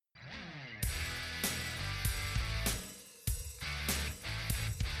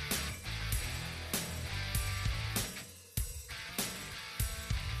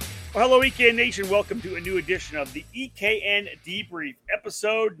Well, hello, EKN Nation. Welcome to a new edition of the EKN Debrief,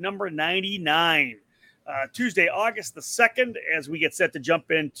 episode number 99. Tuesday, August the 2nd, as we get set to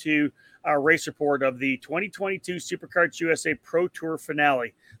jump into our race report of the 2022 SuperKarts USA Pro Tour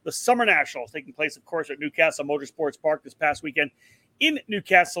finale. The Summer Nationals taking place, of course, at Newcastle Motorsports Park this past weekend in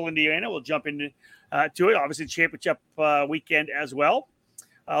Newcastle, Indiana. We'll jump into it. Obviously, championship weekend as well.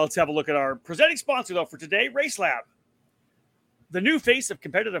 Let's have a look at our presenting sponsor, though, for today, RaceLab. The new face of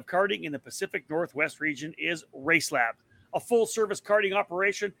competitive karting in the Pacific Northwest region is RaceLab. A full-service karting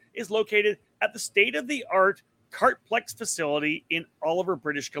operation is located at the state-of-the-art Kartplex facility in Oliver,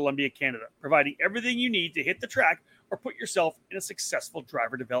 British Columbia, Canada, providing everything you need to hit the track or put yourself in a successful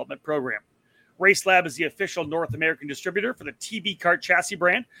driver development program. RaceLab is the official North American distributor for the TB Kart chassis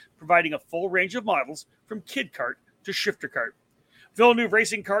brand, providing a full range of models from Kid Kart to Shifter Kart. Villeneuve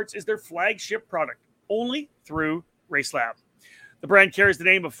Racing Karts is their flagship product, only through RaceLab. The brand carries the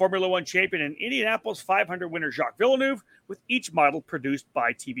name of Formula One champion and Indianapolis 500 winner Jacques Villeneuve, with each model produced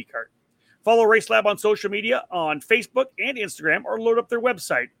by TB Kart. Follow RaceLab on social media on Facebook and Instagram, or load up their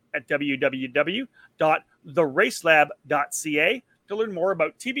website at www.theracelab.ca to learn more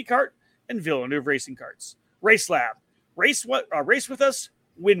about TB Kart and Villeneuve Racing Karts. RaceLab. Race with us,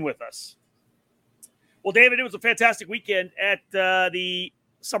 win with us. Well, David, it was a fantastic weekend at the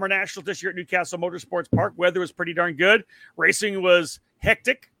Summer Nationals this year at Newcastle Motorsports Park. Weather was pretty darn good. Racing was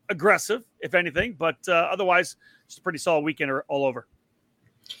hectic, aggressive, if anything, but otherwise, just a pretty solid weekend all over.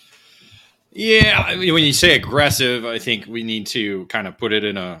 Yeah, I mean, when you say aggressive, I think we need to kind of put it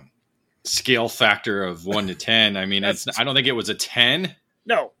in a scale factor of 1 to 10. I mean, I don't think it was a 10.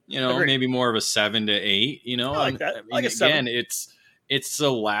 No, agreed. Maybe more of a 7 to 8. I like that. I mean, again, it's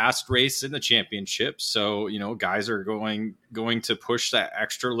the last race in the championship, so guys are going to push that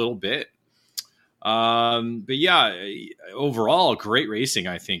extra little bit. But yeah, overall, great racing.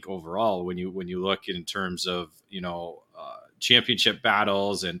 I think overall, when you look in terms of championship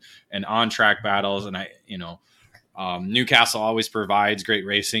battles and on track battles, and Newcastle always provides great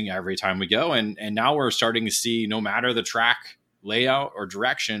racing every time we go, and now we're starting to see, no matter the track layout or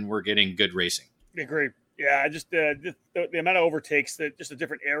direction, we're getting good racing. I agree. Yeah, just the amount of overtakes, just the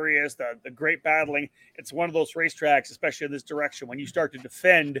different areas, the great battling. It's one of those racetracks, especially in this direction. When you start to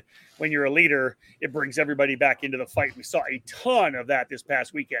defend, when you're a leader, it brings everybody back into the fight. We saw a ton of that this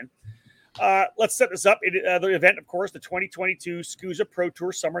past weekend. Let's set this up. The event, of course, the 2022 SCUSA Pro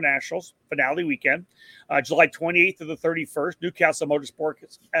Tour Summer Nationals finale weekend, July 28th to the 31st, Newcastle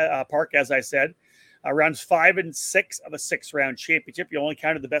Motorsports Park, as I said. Rounds 5 and 6 of a 6-round championship. You only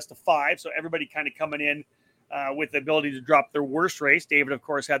counted the best of 5, so everybody kind of coming in with the ability to drop their worst race. David, of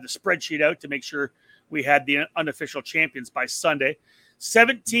course, had the spreadsheet out to make sure we had the unofficial champions by Sunday.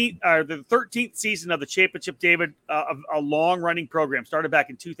 The 13th season of the championship, David, of a long-running program. Started back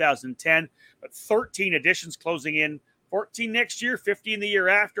in 2010, but 13 editions closing in, 14 next year, 50 in the year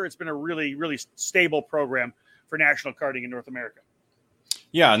after. It's been a really, really stable program for national karting in North America.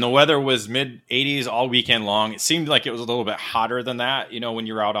 Yeah, and the weather was mid-80s all weekend long. It seemed like it was a little bit hotter than that, when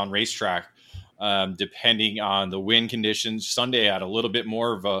you're out on racetrack, depending on the wind conditions. Sunday had a little bit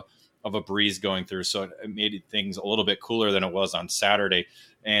more of a breeze going through, so it made things a little bit cooler than it was on Saturday,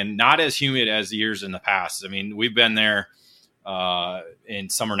 and not as humid as years in the past. I mean, we've been there in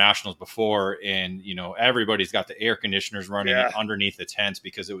Summer Nationals before, and everybody's got the air conditioners running underneath the tents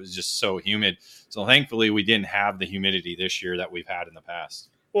because it was just so humid. So thankfully we didn't have the humidity this year that we've had in the past.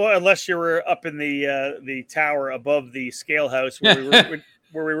 Well, unless you were up in the tower above the scale house where we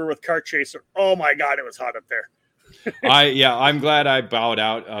were with Kart Chaser. Oh my God, it was hot up there. I'm glad I bowed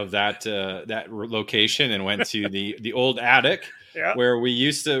out of that location and went to the old attic. Yeah. Where we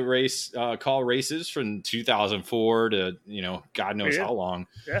used to call races from 2004 to, God knows how long,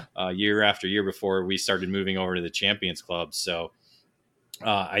 year after year before we started moving over to the Champions Club. So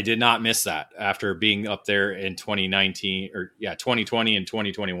I did not miss that after being up there in 2020 and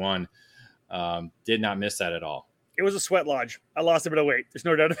 2021. Did not miss that at all. It was a sweat lodge. I lost a bit of weight. There's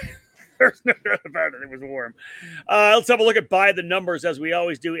no doubt about it. It was warm. Let's have a look at by the numbers, as we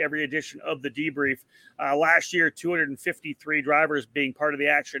always do every edition of the debrief. Last year, 253 drivers being part of the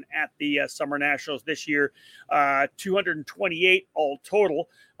action at the Summer Nationals. This year, 228 all total.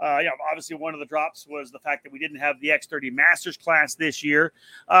 Obviously, one of the drops was the fact that we didn't have the X30 Masters class this year.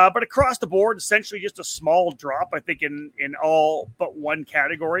 But across the board, essentially just a small drop, I think, in all but one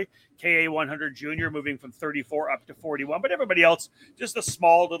category. KA100 Junior moving from 34 up to 41. But everybody else, just a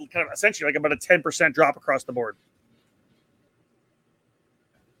small little kind of essentially like about a 10% drop across the board.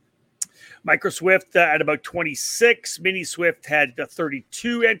 Micro Swift at about 26. Mini Swift had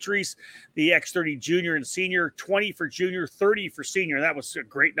 32 entries. The X30 Junior and Senior, 20 for Junior, 30 for Senior. That was a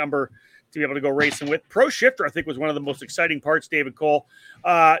great number to be able to go racing with. Pro Shifter, I think, was one of the most exciting parts, David Cole.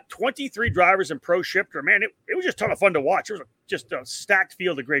 23 drivers in Pro Shifter. Man, it was just a ton of fun to watch. It was just a stacked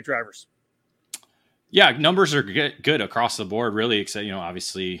field of great drivers. Yeah, numbers are good across the board. Really excited.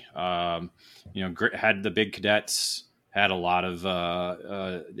 Obviously, had the big cadets, had a lot of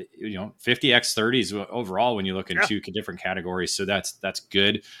 50 X30s overall when you look into different categories. So that's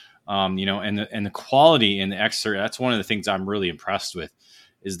good. And the quality in the X30. That's one of the things I'm really impressed with,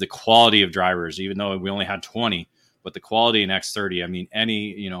 is the quality of drivers. Even though we only had 20, but the quality in X30. I mean,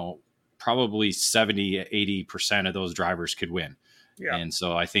 probably 70-80% of those drivers could win. Yeah. And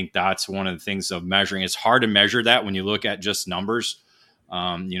so I think that's one of the things of measuring. It's hard to measure that when you look at just numbers.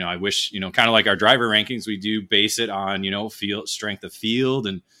 I wish, kind of like our driver rankings, we do base it on, field strength of field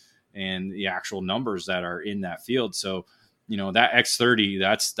and the actual numbers that are in that field. So, that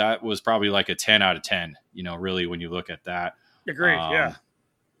X30, that was probably like a 10 out of 10, really, when you look at that. Agreed. Yeah.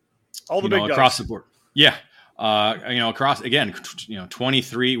 All the big guys. Across the board. Yeah. Across again,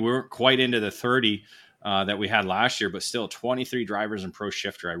 23, we weren't quite into the 30 that we had last year, but still 23 drivers in Pro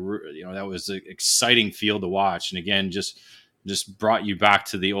Shifter. That was an exciting field to watch. And again, just brought you back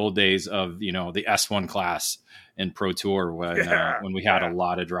to the old days of, the S1 class in Pro Tour when we had a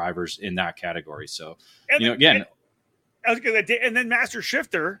lot of drivers in that category. So, again, I was going to, and then Master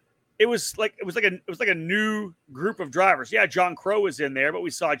Shifter, it was like a new group of drivers. Yeah, John Crow was in there, but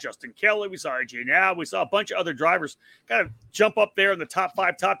we saw Justin Kelly, we saw AJ Now, we saw a bunch of other drivers kind of jump up there in the top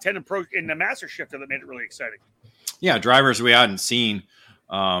 5, top 10 in the Master Shifter. That made it really exciting. Yeah, drivers we hadn't seen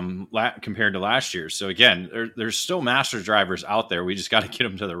compared to last year. So again, there's still Masters drivers out there. We just got to get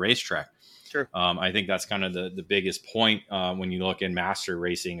them to the racetrack. Sure. I think that's kind of the biggest point when you look in master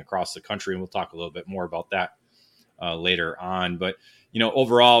racing across the country, and we'll talk a little bit more about that later on. But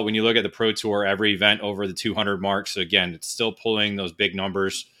overall, when you look at the Pro Tour, every event over the 200 mark. So again, it's still pulling those big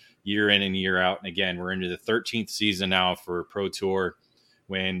numbers year in and year out. And again, we're into the 13th season now for Pro Tour.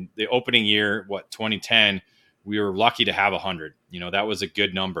 When the opening year, 2010, we were lucky to have 100. That was a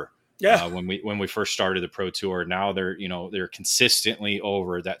good number. Yeah. When we first started the Pro Tour. Now they're consistently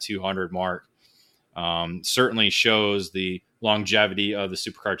over that 200 mark. Certainly shows the longevity of the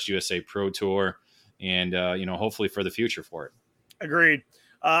SuperKarts USA Pro Tour, and hopefully for the future for it. Agreed.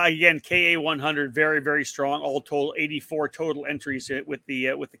 Again, KA 100, very, very strong. All total, 84 total entries with the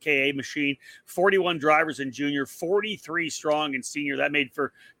KA machine. 41 drivers in junior, 43 strong in senior. That made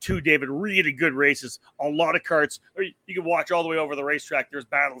for 2, David, really good races. A lot of karts. You could watch all the way over the racetrack. There's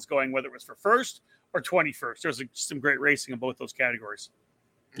battles going, whether it was for first or 21st. There's some great racing in both those categories.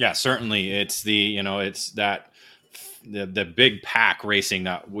 Yeah, certainly. It's the big pack racing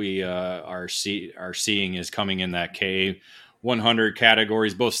that we are seeing is coming in that KA 100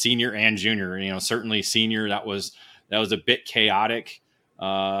 categories, both senior and junior. Certainly senior, that was a bit chaotic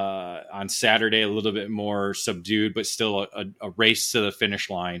on Saturday, a little bit more subdued, but still a race to the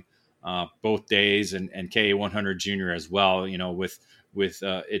finish line both days, and KA 100 junior as well. With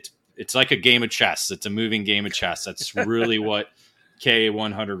it's like a game of chess. It's a moving game of chess. That's really what KA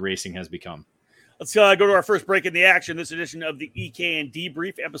 100 racing has become. Let's go to our first break in the action. This edition of the EKN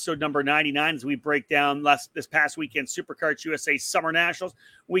Debrief, episode number 99, as we break down this past weekend SuperKarts USA Summer Nationals.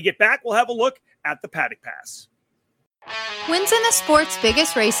 When we get back, we'll have a look at the Paddock Pass. Wins in the sport's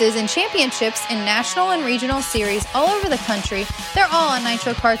biggest races and championships in national and regional series all over the country, they're all on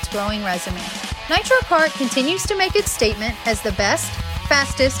Nitro Kart's growing resume. Nitro Kart continues to make its statement as the best,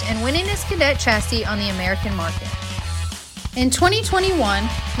 fastest, and winningest cadet chassis on the American market. In 2021,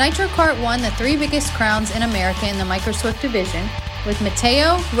 Nitro Kart won the 3 biggest crowns in America in the Micro Swift division, with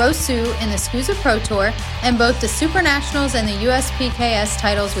Mateo Rosu in the SCUSA Pro Tour and both the Super Nationals and the USPKS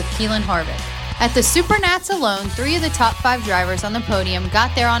titles with Keelan Harvick. At the Super Nats alone, 3 of the top 5 drivers on the podium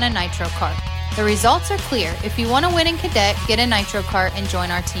got there on a Nitro Kart. The results are clear. If you want to win in cadet, get a Nitro Kart and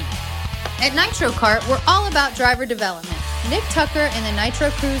join our team. At Nitro Kart, we're all about driver development. Nick Tucker and the Nitro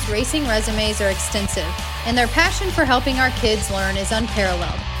Crew's racing resumes are extensive, and their passion for helping our kids learn is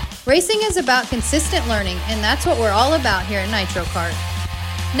unparalleled. Racing is about consistent learning, and that's what we're all about here at Nitro Kart.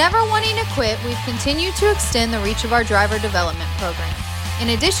 Never wanting to quit, we've continued to extend the reach of our driver development program. In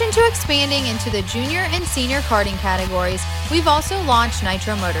addition to expanding into the junior and senior karting categories, we've also launched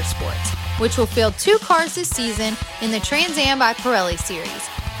Nitro Motorsports, which will field 2 cars this season in the Trans Am by Pirelli series,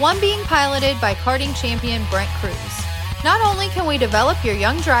 one being piloted by karting champion Brent Cruz. Not only can we develop your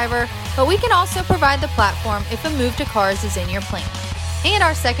young driver, but we can also provide the platform if a move to cars is in your plan. And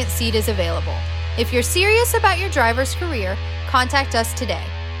our second seat is available. If you're serious about your driver's career, contact us today.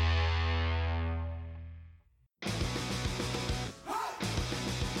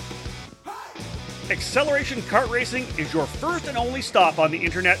 Acceleration Kart Racing is your first and only stop on the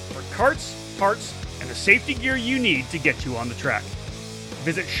internet for karts, parts, and the safety gear you need to get you on the track.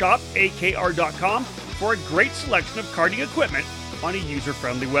 Visit shopakr.com for a great selection of karting equipment on a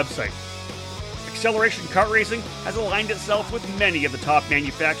user-friendly website. Acceleration Kart Racing has aligned itself with many of the top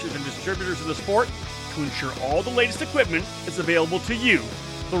manufacturers and distributors in the sport to ensure all the latest equipment is available to you,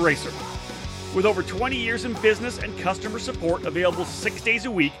 the racer. With over 20 years in business and customer support available 6 days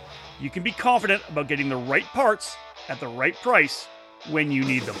a week, you can be confident about getting the right parts at the right price when you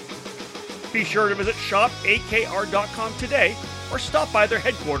need them. Be sure to visit shopakr.com today or stop by their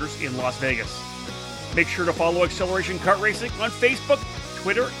headquarters in Las Vegas. Make sure to follow Acceleration Kart Racing on Facebook,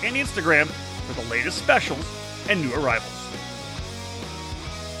 Twitter, and Instagram for the latest specials and new arrivals.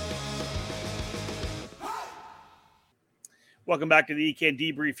 Welcome back to the EKN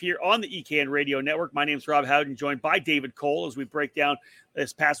Debrief here on the EKN Radio Network. My name is Rob Howden, joined by David Cole as we break down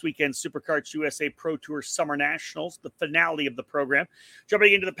this past weekend's SuperKarts USA Pro Tour Summer Nationals, the finale of the program.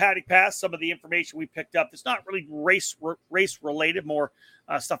 Jumping into the Paddock Pass, some of the information we picked up. It's not really race related, more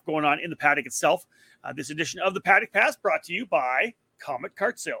stuff going on in the paddock itself. This edition of the Paddock Pass brought to you by Comet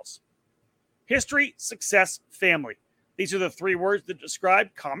Kart Sales. History, success, family. These are the three words that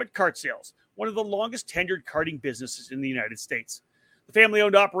describe Comet Kart Sales, one of the longest tenured karting businesses in the United States. The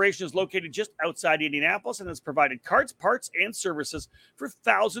family-owned operation is located just outside Indianapolis and has provided karts, parts, and services for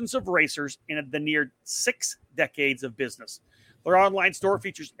thousands of racers in the near 6 decades of business. Their online store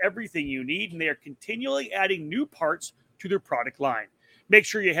features everything you need, and they are continually adding new parts to their product line. Make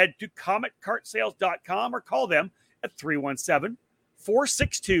sure you head to CometKartSales.com or call them at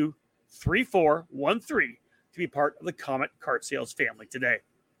 317-462-3413 to be part of the Comet Kart Sales family today.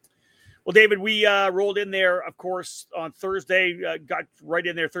 Well, David, we rolled in there, of course, on Thursday, got right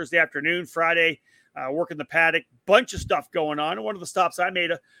in there Thursday afternoon, Friday, working the paddock, bunch of stuff going on. And one of the stops I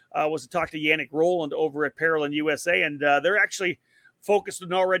made was to talk to Yannick Roland over at Parolin USA, and they're actually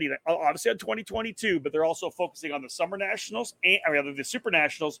focusing already, obviously on 2022, but they're also focusing on the Summer Nationals, the Super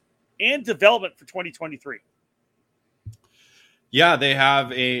Nationals, and development for 2023. Yeah, they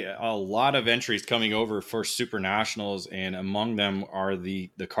have a lot of entries coming over for Super Nationals, and among them are the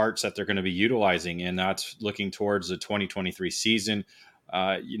karts that they're going to be utilizing, and that's looking towards the 2023 season.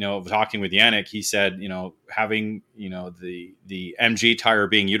 Talking with Yannick, he said, having, the MG tire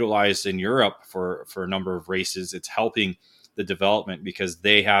being utilized in Europe for a number of races, it's helping the development because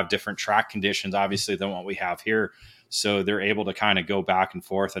they have different track conditions, obviously, than what we have here. So they're able to kind of go back and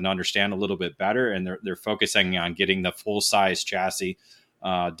forth and understand a little bit better. And they're focusing on getting the full size chassis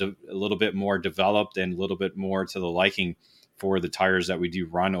a little bit more developed and a little bit more to the liking for the tires that we do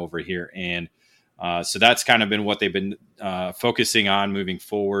run over here. And so that's kind of been what they've been focusing on moving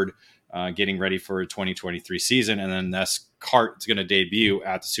forward, getting ready for a 2023 season. And then this kart is going to debut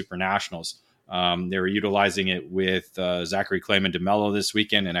at the Super Nationals. They were utilizing it with Zachary Clayman DeMello this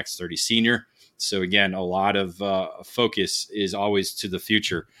weekend and X30 Senior. So again, a lot of focus is always to the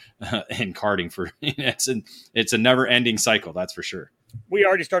future in karting. It's a never-ending cycle, that's for sure. We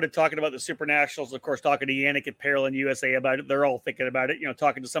already started talking about the Super Nationals, of course, talking to Yannick at Parolin USA about it. They're all thinking about it,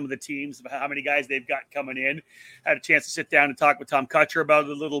 talking to some of the teams about how many guys they've got coming in. Had a chance to sit down and talk with Tom Kutcher about it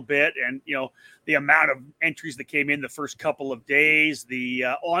a little bit. And, the amount of entries that came in the first couple of days, the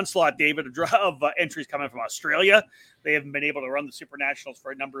onslaught, David, of entries coming from Australia. They haven't been able to run the Super Nationals for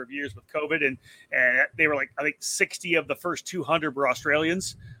a number of years with COVID. And they were I think 60 of the first 200 were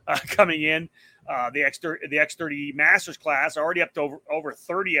Australians coming in. The X30 Masters class already up to over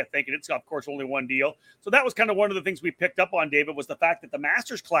 30, I think, and it's, of course, only one deal. So that was kind of one of the things we picked up on, David, was the fact that the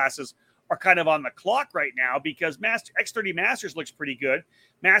Masters classes are kind of on the clock right now because X30 Masters looks pretty good.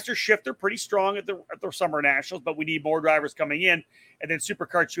 Masters Shifter pretty strong at the Summer Nationals, but we need more drivers coming in. And then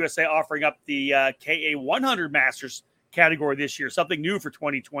SuperKarts USA offering up the KA 100 Masters category this year, something new for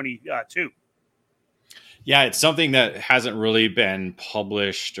 2022. Yeah, it's something that hasn't really been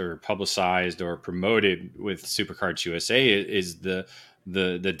published or publicized or promoted with SuperKarts USA is the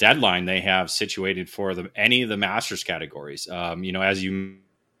deadline they have situated for any of the Masters categories. As you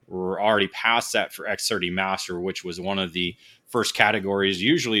were already past that for X30 Master, which was one of the first categories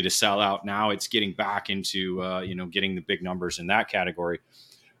usually to sell out. Now it's getting back into, getting the big numbers in that category.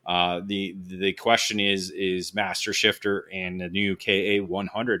 The question is Master Shifter and the new KA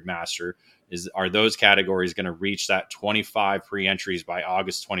 100 Master, are those categories going to reach that 25 pre-entries by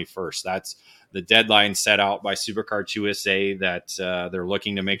August 21st? That's the deadline set out by SuperKarts USA, that they're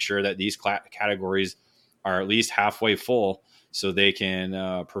looking to make sure that these categories are at least halfway full so they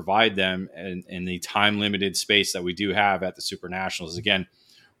can provide them in the time-limited space that we do have at the Super Nationals. Again,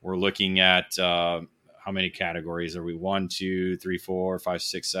 we're looking at how many categories are we? 1, 2, 3, 4, 5,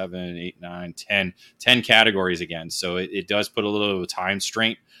 6, 7, 8, 9, 10 categories again. So it does put a little of a time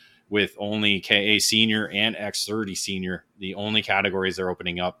strain with only KA Senior and X30 Senior, the only categories they're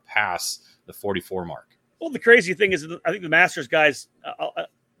opening up past the 44 mark. Well, the crazy thing is, I think the Masters guys,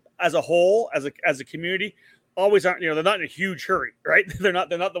 as a whole, as a community, always aren't. They're not in a huge hurry, right? They're not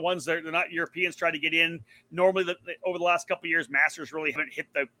the ones that they're not Europeans trying to get in. Normally, over the last couple of years, Masters really haven't hit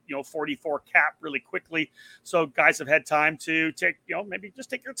the 44 cap really quickly. So guys have had time to take maybe just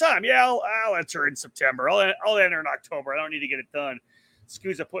take your time. Yeah, I'll enter in September. I'll enter in October. I don't need to get it done.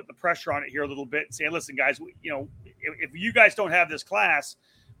 SCUSA putting the pressure on it here a little bit and saying, listen, guys, if you guys don't have this class,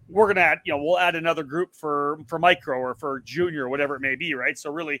 we're going to add, we'll add another group for micro or for junior or whatever it may be, right? So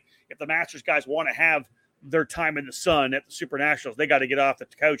really, if the Masters guys want to have their time in the sun at the Super Nationals, they got to get off the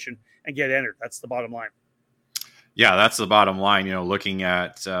couch and get entered. That's the bottom line. Yeah, that's the bottom line. Looking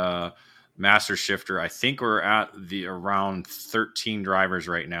at Master Shifter, I think we're at around 13 drivers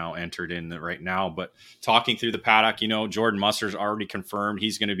right now entered in right now. But talking through the paddock, Jordan Musser's already confirmed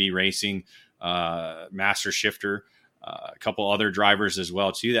he's going to be racing Master Shifter. A couple other drivers as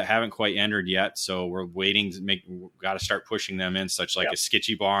well too that haven't quite entered yet. So we're waiting to got to start pushing them in, such like a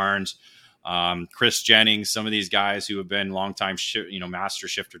Skitchy Barnes, Chris Jennings, some of these guys who have been longtime, Master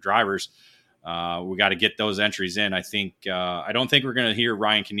Shifter drivers. We got to get those entries in. I think, I don't think we're going to hear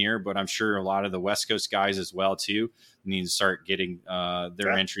Ryan Kinnear, but I'm sure a lot of the West Coast guys as well too need to start getting their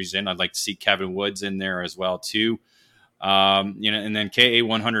entries in. I'd like to see Kevin Woods in there as well too. And then KA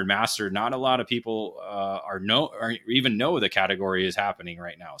 100 Master, not a lot of people even know the category is happening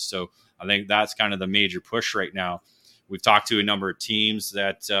right now. So I think that's kind of the major push right now. We've talked to a number of teams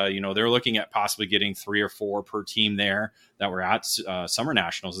that, they're looking at possibly getting 3 or 4 per team there that were at Summer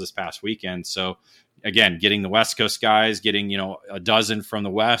Nationals this past weekend. So again, getting the West Coast guys, getting, a dozen from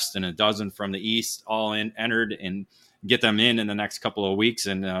the West and a dozen from the East all entered and get them in the next couple of weeks.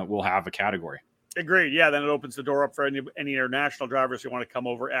 And we'll have a category. Agreed. Yeah, then it opens the door up for any international drivers who want to come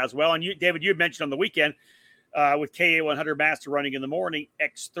over as well. And David, you had mentioned on the weekend with KA 100 Master running in the morning,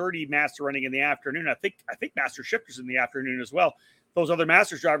 X30 Master running in the afternoon. I think Master Shifters in the afternoon as well. Those other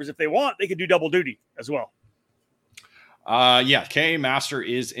Masters drivers, if they want, they can do double duty as well. KA Master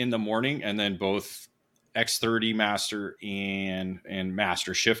is in the morning, and then both X30 Master and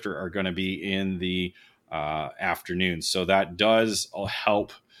Master Shifter are going to be in the afternoon. So that does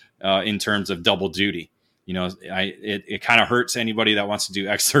help in terms of double duty. It kind of hurts anybody that wants to do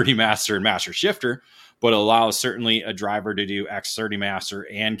X30 Master and Master Shifter, but allows certainly a driver to do X30 Master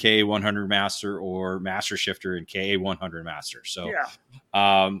and KA 100 Master or Master Shifter and KA 100 Master. So,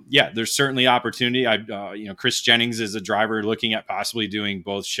 there's certainly opportunity. Chris Jennings is a driver looking at possibly doing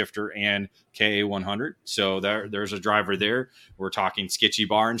both Shifter and KA 100. So there's a driver there. We're talking Skitchy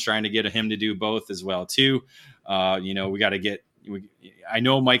Barnes, trying to get him to do both as well too. We got to get. I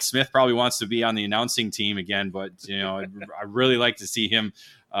know Mike Smith probably wants to be on the announcing team again, but I really like to see him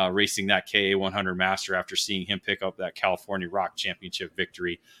racing that KA 100 Master after seeing him pick up that California Rock Championship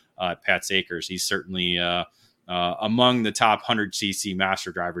victory at Pat's Acres. He's certainly among the top 100cc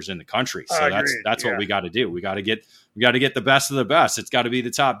master drivers in the country. So that's what we got to do. We got to get the best of the best. It's got to be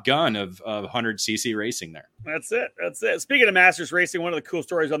the top gun of 100cc racing there. That's it. Speaking of Masters racing, one of the cool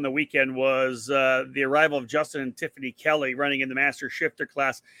stories on the weekend was the arrival of Justin and Tiffany Kelly running in the Master Shifter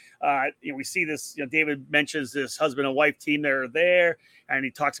class. We see this, David mentions this husband and wife team that are there, and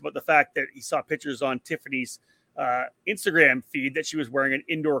he talks about the fact that he saw pictures on Tiffany's Instagram feed that she was wearing an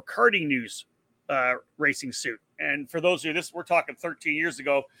Indoor Karting News racing suit. And for those of you, we're talking 13 years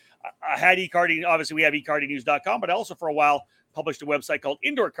ago, I had eKarting. Obviously, we have eKartingNews.com, but I also for a while published a website called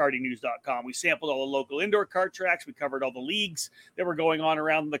IndoorKartingNews.com. We sampled all the local indoor kart tracks. We covered all the leagues that were going on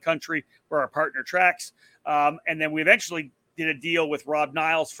around the country for our partner tracks. And then we eventually did a deal with Rob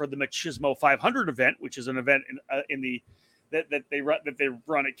Niles for the Machismo 500 event, which is an event that they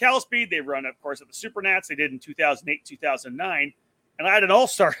run at Cal Speed. They run, of course, at the Supernats. They did in 2008, 2009. And I had an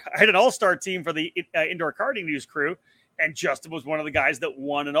all-star team for the Indoor Karting News crew, and Justin was one of the guys that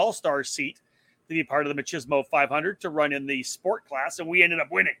won an all-star seat to be part of the Machismo 500 to run in the sport class, and we ended up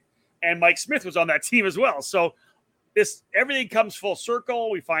winning. And Mike Smith was on that team as well. So everything comes full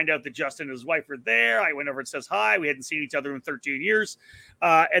circle. We find out that Justin and his wife are there. I went over and says hi. We hadn't seen each other in 13 years,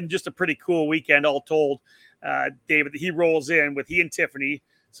 and just a pretty cool weekend all told. David, he rolls in with he and Tiffany,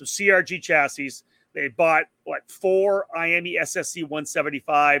 some CRG chassis. They bought 4 IAME SSC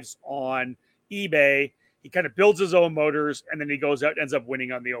 175s on eBay. He kind of builds his own motors, and then he goes out and ends up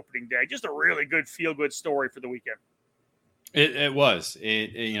winning on the opening day. Just a really good feel-good story for the weekend. It was.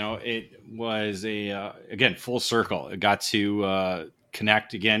 It was again full circle. It got to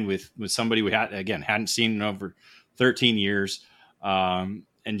connect again with somebody we hadn't seen in over 13 years. And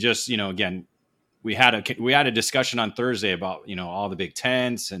just, again, we had a discussion on Thursday about, all the big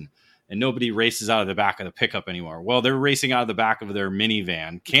tents and nobody races out of the back of the pickup anymore. Well, they're racing out of the back of their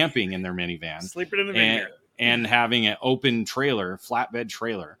minivan, camping in their minivan, sleeping in the minivan, and having an open trailer, flatbed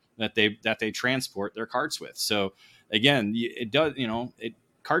trailer that they transport their carts with. So again, it does,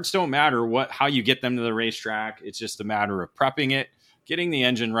 carts don't matter how you get them to the racetrack. It's just a matter of prepping it, getting the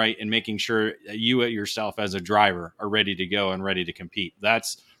engine right, and making sure that you yourself as a driver are ready to go and ready to compete.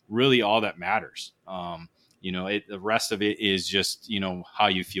 That's really all that matters. The rest of it is just, how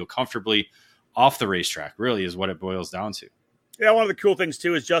you feel comfortably off the racetrack really is what it boils down to. Yeah, one of the cool things,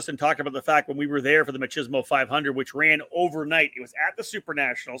 too, is Justin talked about the fact when we were there for the Machismo 500, which ran overnight. It was at the Super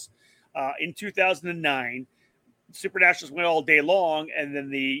Nationals in 2009. Super Nationals went all day long, and then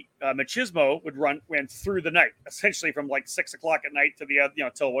the Machismo ran through the night, essentially from like 6 o'clock at night to the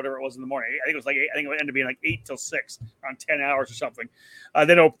till whatever it was in the morning. I think it ended up being like 8 till 6, around 10 hours or something.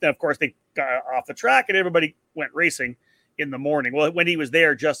 Then of course they got off the track and everybody went racing in the morning. Well, when he was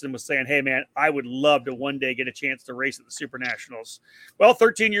there, Justin was saying, "Hey man, I would love to one day get a chance to race at the Super Nationals." Well,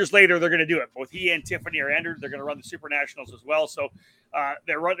 13 years later, they're going to do it. Both he and Tiffany are entered. They're going to run the Super Nationals as well. So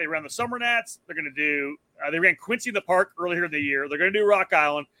they ran the Summer Nats. They're going to do. They ran Quincy in the Park earlier in the year. They're going to do Rock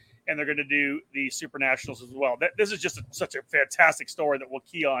Island, and they're going to do the Super Nationals as well. This is just such a fantastic story that we'll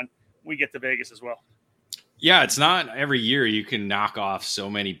key on when we get to Vegas as well. Yeah, it's not every year you can knock off so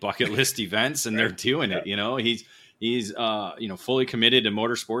many bucket list events, and they're doing it. He's fully committed to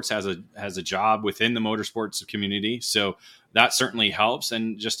motorsports, has a job within the motorsports community. So that certainly helps,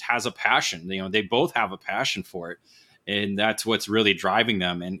 and just has a passion. They both have a passion for it, and that's what's really driving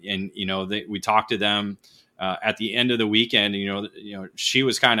them. And we talked to them at the end of the weekend. She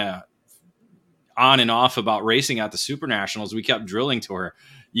was kind of on and off about racing at the Super Nationals. We kept drilling to her,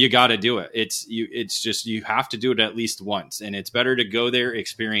 you got to do it. It's just, you have to do it at least once, and it's better to go there,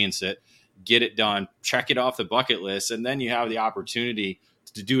 experience it, get it done, check it off the bucket list, and then you have the opportunity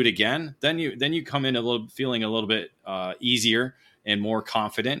to do it again. Then you come in feeling a little bit easier and more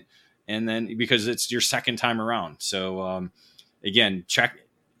confident, and then because it's your second time around. So again, check.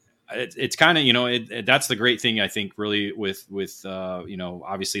 It's kind of that's the great thing I think really with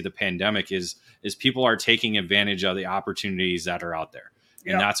obviously the pandemic is people are taking advantage of the opportunities that are out there,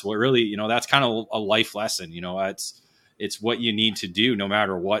 and that's what really that's kind of a life lesson. It's what you need to do no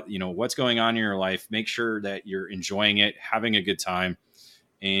matter what, what's going on in your life. Make sure that you're enjoying it, having a good time.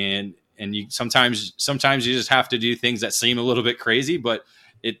 And you sometimes you just have to do things that seem a little bit crazy, but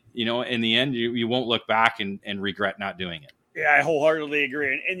in the end, you won't look back and regret not doing it. Yeah, I wholeheartily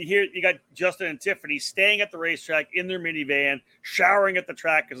agree. And here you got Justin and Tiffany staying at the racetrack in their minivan, showering at the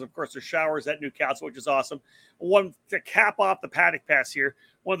track, because of course there's showers at Newcastle, which is awesome. One to cap off the paddock pass here.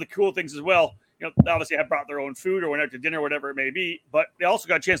 One of the cool things as well, obviously have brought their own food or went out to dinner, whatever it may be, but they also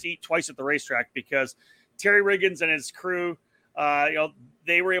got a chance to eat twice at the racetrack because Terry Riggins and his crew,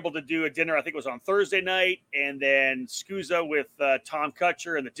 they were able to do a dinner. I think it was on Thursday night, and then Scusa with Tom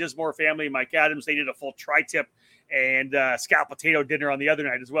Kutcher and the Dismore family, Mike Adams, they did a full tri-tip and scallop potato dinner on the other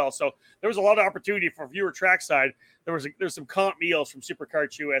night as well. So there was a lot of opportunity for viewer trackside. There's some comp meals from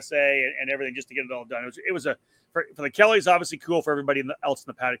Supercarts USA and everything just to get it all done. It was for the Kellys, obviously cool. For everybody else in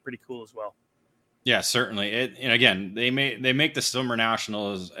the paddock, pretty cool as well. Yeah, certainly. And again, they make the Summer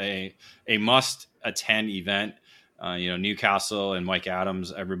Nationals a must attend event. Newcastle and Mike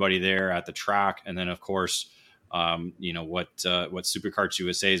Adams, everybody there at the track, and then of course, what Supercarts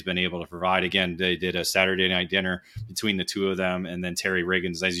USA has been able to provide. Again, they did a Saturday night dinner between the two of them, and then Terry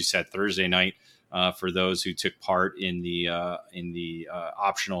Riggins, as you said, Thursday night for those who took part in the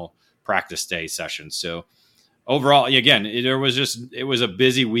optional practice day session. So overall, again, it was a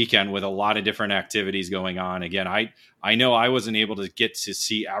busy weekend with a lot of different activities going on. Again, I know I wasn't able to get to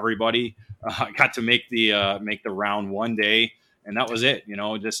see everybody. I got to make the round one day, and that was it.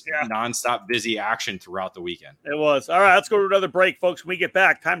 Nonstop busy action throughout the weekend. It was. All right, let's go to another break, folks. When we get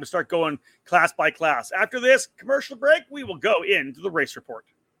back, time to start going class by class. After this commercial break, we will go into the race report.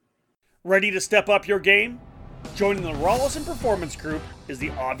 Ready to step up your game? Joining the Rollison Performance Group is the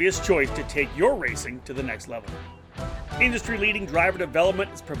obvious choice to take your racing to the next level. Industry-leading driver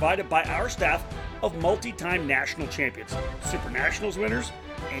development is provided by our staff of multi-time national champions, Super Nationals winners,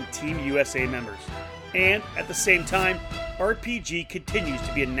 and Team USA members. And at the same time, RPG continues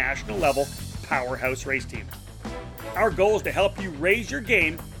to be a national-level powerhouse race team. Our goal is to help you raise your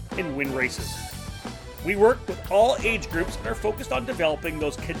game and win races. We work with all age groups and are focused on developing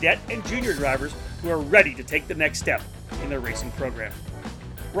those cadet and junior drivers who are ready to take the next step in their racing program.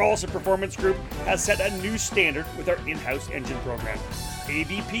 Rawlson Performance Group has set a new standard with our in-house engine program,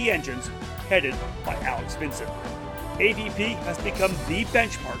 AVP Engines, headed by Alex Vincent. AVP has become the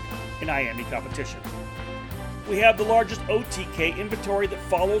benchmark in IAME competition. We have the largest OTK inventory that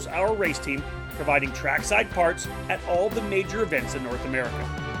follows our race team, providing trackside parts at all the major events in North America.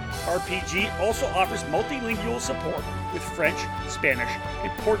 RPG also offers multilingual support with French, Spanish,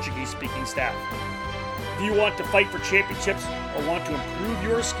 and Portuguese-speaking staff. If you want to fight for championships or want to improve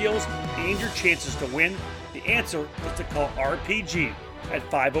your skills and your chances to win, the answer is to call RPG at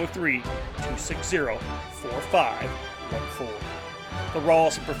 503-260-4514. The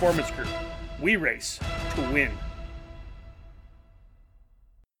Rawlson Performance Group. We race to win.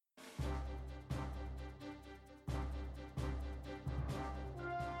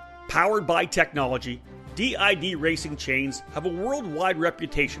 Powered by technology, DID racing chains have a worldwide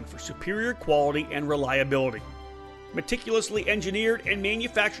reputation for superior quality and reliability. Meticulously engineered and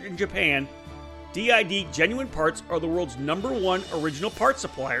manufactured in Japan, DID genuine parts are the world's #1 original parts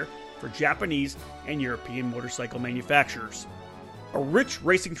supplier for Japanese and European motorcycle manufacturers. A rich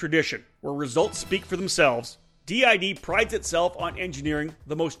racing tradition where results speak for themselves, DID prides itself on engineering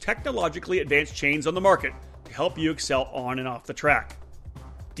the most technologically advanced chains on the market to help you excel on and off the track.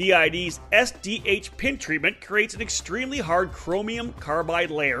 DID's SDH pin treatment creates an extremely hard chromium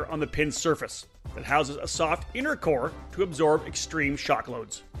carbide layer on the pin surface that houses a soft inner core to absorb extreme shock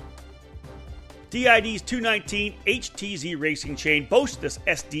loads. DID's 219 HTZ racing chain boasts this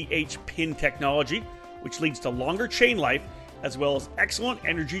SDH pin technology, which leads to longer chain life as well as excellent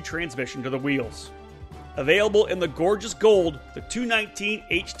energy transmission to the wheels. Available in the gorgeous gold, the 219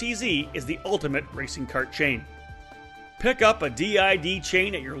 HTZ is the ultimate racing kart chain. Pick up a DID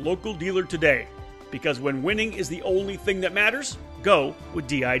chain at your local dealer today, because when winning is the only thing that matters, go with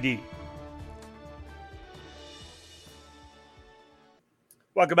DID.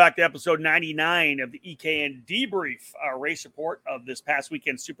 Welcome back to episode 99 of the EKN Debrief, our race report of this past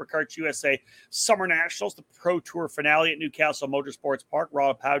weekend SuperKarts USA Summer Nationals, the Pro Tour finale at Newcastle Motorsports Park.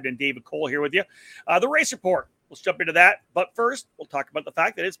 Rob Howden and David Cole here with you. The race report, let's jump into that. But first, we'll talk about the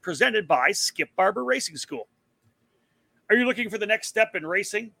fact that it's presented by Skip Barber Racing School. Are you looking for the next step in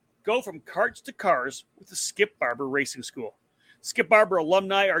racing? Go from karts to cars with the Skip Barber Racing School. Skip Barber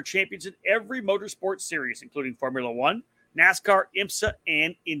alumni are champions in every motorsport series, including Formula One, NASCAR, IMSA,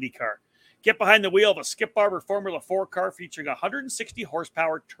 and IndyCar. Get behind the wheel of a Skip Barber Formula 4 car featuring a 160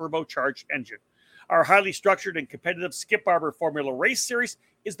 horsepower turbocharged engine. Our highly structured and competitive Skip Barber Formula Race Series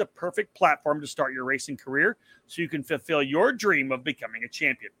is the perfect platform to start your racing career so you can fulfill your dream of becoming a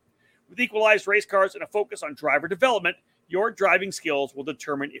champion. With equalized race cars and a focus on driver development, your driving skills will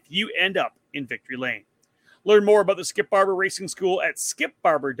determine if you end up in victory lane. Learn more about the Skip Barber Racing School at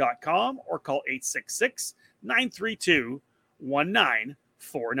skipbarber.com or call 866-932-1949.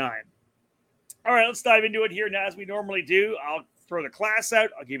 All right, let's dive into it here now as we normally do. I'll throw the class out.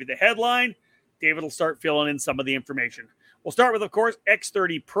 I'll give you the headline. David will start filling in some of the information. We'll start with, of course,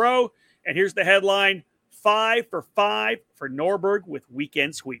 X30 Pro. And here's the headline: 5 for 5 for Norberg with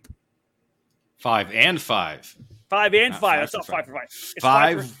weekend sweep. 5 and 5. 5 and 5. That's not 5 for 5. It's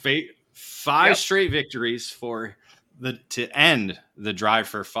five straight victories to end the drive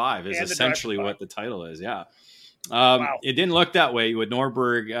for 5 is essentially what the title is. Yeah. Wow. It didn't look that way with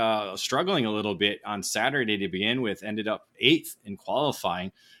Norberg struggling a little bit on Saturday to begin with, ended up 8th in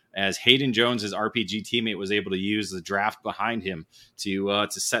qualifying as Hayden Jones, his RPG teammate, was able to use the draft behind him to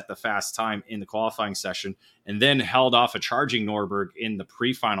set the fast time in the qualifying session, and then held off a charging Norberg in the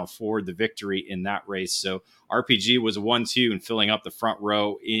pre-final for the victory in that race. So RPG was 1-2 and filling up the front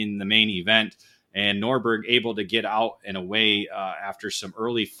row in the main event, and Norberg able to get out and away after some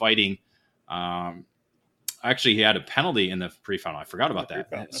early fighting. Actually, he had a penalty in the pre-final. I forgot about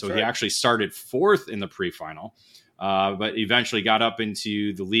that. So he actually started 4th in the pre-final. But eventually got up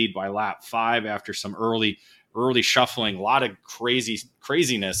into the lead by lap 5 after some early shuffling. A lot of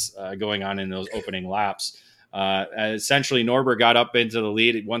craziness going on in those opening laps. Essentially, Norberg got up into the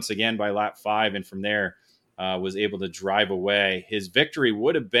lead once again by lap 5, and from there was able to drive away. His victory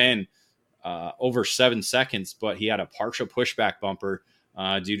would have been over 7 seconds, but he had a partial pushback bumper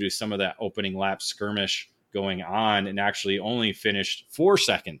due to some of that opening lap skirmish going on, and actually only finished 4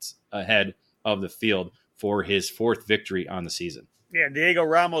 seconds ahead of the field for his 4th victory on the season. Yeah, Diego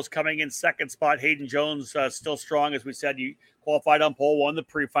Ramos coming in 2nd spot. Hayden Jones still strong. As we said, he qualified on pole, won the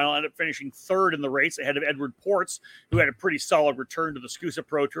pre-final, ended up finishing 3rd in the race ahead of Edward Ports, who had a pretty solid return to the SCUSA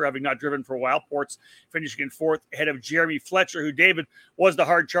Pro Tour, having not driven for a while. Ports finishing in 4th ahead of Jeremy Fletcher, who, David, was the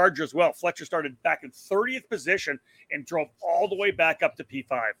hard charger as well. Fletcher started back in 30th position and drove all the way back up to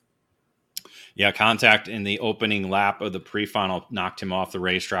P5. Yeah, contact in the opening lap of the pre-final knocked him off the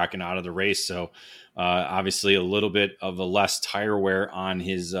racetrack and out of the race. So obviously a little bit of a less tire wear on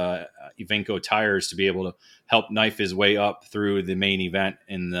his Iveco tires to be able to help knife his way up through the main event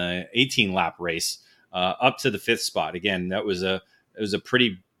in the 18-lap race up to the 5th spot. Again, it was a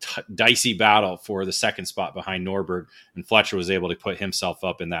pretty dicey battle for the 2nd spot behind Norberg, and Fletcher was able to put himself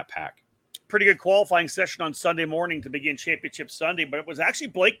up in that pack. Pretty good qualifying session on Sunday morning to begin Championship Sunday, but it was actually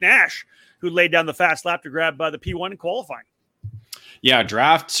Blake Nash who laid down the fast lap to grab the P1 in qualifying. Yeah,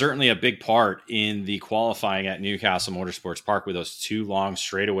 draft certainly a big part in the qualifying at Newcastle Motorsports Park with those 2 long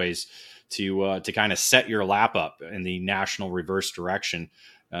straightaways to kind of set your lap up in the national reverse direction.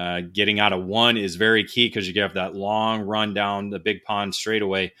 Getting out of 1 is very key because you have that long run down the Big Pond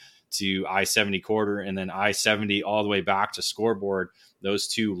straightaway to I-70 quarter and then I-70 all the way back to scoreboard. Those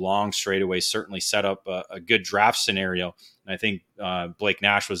 2 long straightaways certainly set up a good draft scenario. And I think Blake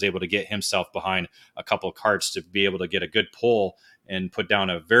Nash was able to get himself behind a couple of karts to be able to get a good pull and put down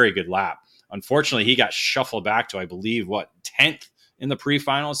a very good lap. Unfortunately, he got shuffled back to, I believe, 10th in the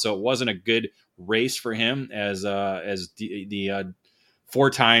pre-final. So it wasn't a good race for him as the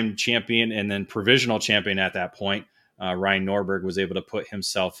 4-time champion and then provisional champion at that point. Ryan Norberg was able to put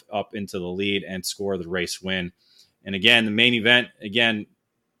himself up into the lead and score the race win. And again, the main event,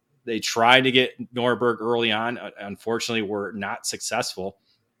 they tried to get Norberg early on. Unfortunately, were not successful.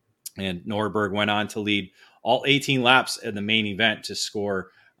 And Norberg went on to lead all 18 laps in the main event to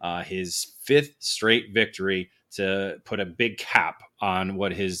score his 5th straight victory to put a big cap on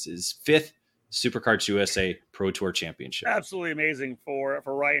what his 5th SuperKarts USA Pro Tour Championship. Absolutely amazing for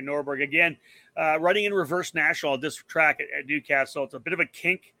Ryan Norberg. Again, running in reverse national at this track at Newcastle. It's a bit of a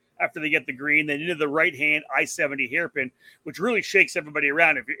kink after they get the green, then into the right-hand I-70 hairpin, which really shakes everybody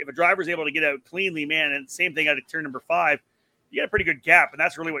around. If a driver's able to get out cleanly, man, and same thing out of turn number 5, you got a pretty good gap, and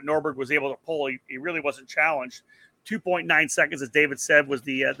that's really what Norberg was able to pull. He really wasn't challenged. 2.9 seconds, as David said, was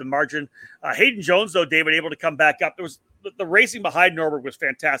the margin. Hayden Jones, though, David, able to come back up. There was the racing behind Norberg was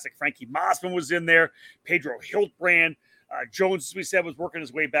fantastic. Frankie Mossman was in there. Pedro Hiltbrand. Jones, as we said, was working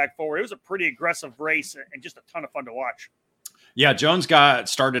his way back forward. It was a pretty aggressive race and just a ton of fun to watch. Yeah, Jones got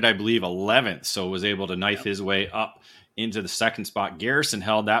started, I believe, 11th, so was able to knife his way up into the 2nd spot. Garrison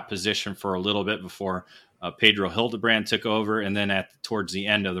held that position for a little bit before Pedro Hildebrand took over, and then towards the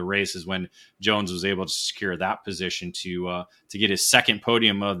end of the race is when Jones was able to secure that position to get his 2nd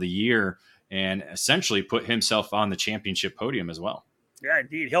podium of the year and essentially put himself on the championship podium as well. Yeah,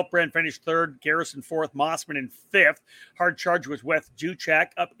 indeed. Hiltbrand finished 3rd, Garrison 4th, Mossman in 5th. Hard charge was with Juchak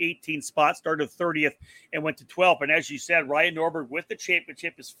up 18 spots, started 30th and went to 12th. And as you said, Ryan Norberg with the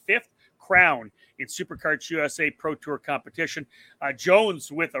championship, his 5th crown in SuperKarts USA Pro Tour competition.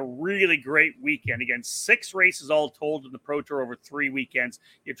 Jones with a really great weekend. Again, 6 races all told in the Pro Tour over 3 weekends.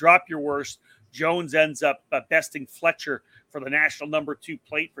 You drop your worst. Jones ends up besting Fletcher for the national number 2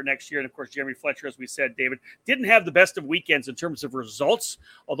 plate for next year. And, of course, Jeremy Fletcher, as we said, David, didn't have the best of weekends in terms of results,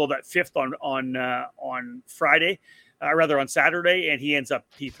 although that 5th on Friday, rather on Saturday, and he ends up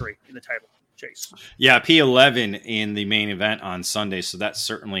P3 in the title chase. Yeah, P11 in the main event on Sunday, so that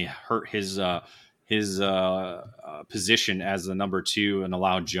certainly hurt his position as the number 2 and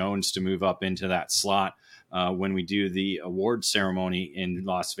allowed Jones to move up into that slot when we do the award ceremony in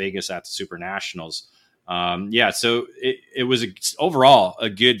Las Vegas at the Super Nationals. So it was overall a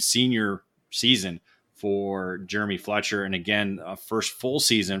good senior season for Jeremy Fletcher. And again, a first full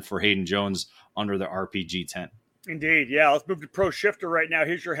season for Hayden Jones under the RPG tent. Indeed. Yeah. Let's move to Pro Shifter right now.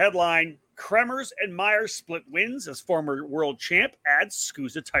 Here's your headline. Kremers and Myers split wins as former world champ adds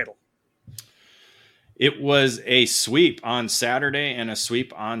SKUSA title. It was a sweep on Saturday and a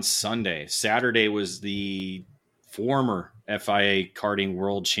sweep on Sunday. Saturday was the former FIA karting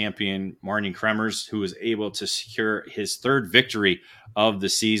world champion Martin Kremers, who was able to secure his 3rd victory of the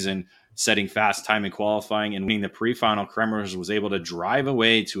season, setting fast time in qualifying and winning the pre-final. Kremers was able to drive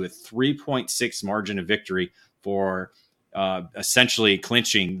away to a 3.6 margin of victory for essentially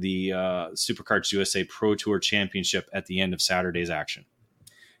clinching the SuperKarts USA Pro Tour Championship at the end of Saturday's action.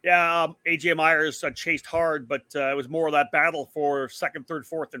 Yeah, AJ Myers chased hard, but it was more of that battle for 2nd, 3rd,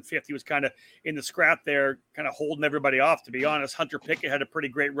 4th, and 5th. He was kind of in the scrap there, kind of holding everybody off, to be honest. Hunter Pickett had a pretty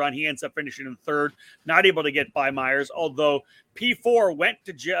great run. He ends up finishing in 3rd, not able to get by Myers, although P4 went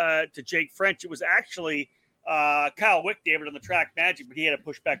to Jake French. It was actually Kyle Wick, David, on the Track Magic, but he had a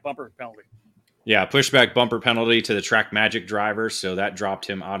pushback bumper penalty. Yeah, pushback bumper penalty to the Track Magic driver, so that dropped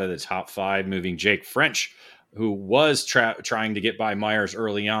him out of the top 5, moving Jake French, who was trying to get by Myers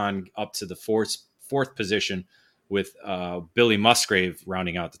early on, up to the fourth position with Billy Musgrave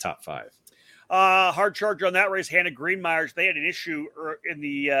rounding out the top 5. Hard charger on that race, Hannah Greenmeyers. They had an issue in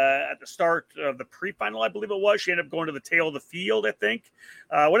the at the start of the pre-final, I believe it was. She ended up going to the tail of the field, I think.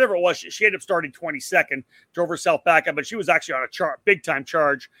 Whatever it was, she ended up starting 22nd, drove herself back up, but she was actually on a big-time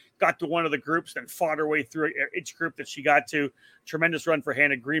charge, got to one of the groups, then fought her way through each group that she got to. Tremendous run for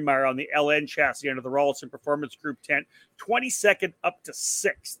Hannah Greenmeyer on the LN chassis under the Rollinson Performance Group tent, 22nd up to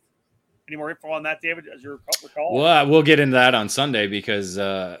 6th. Any more info on that, David, as you recall? Well, we'll get into that on Sunday because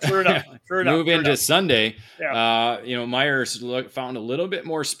True enough. Move into Sunday. Yeah. Myers found a little bit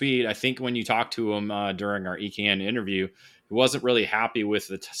more speed. I think when you talked to him during our EKN interview, he wasn't really happy with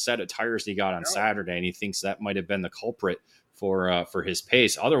the set of tires he got on Saturday, and he thinks that might have been the culprit for his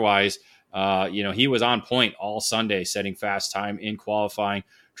pace. Otherwise, he was on point all Sunday, setting fast time in qualifying,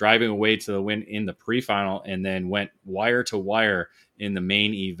 driving away to the win in the pre-final, and then went wire to wire in the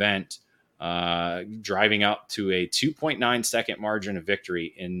main event. Driving up to a 2.9 second margin of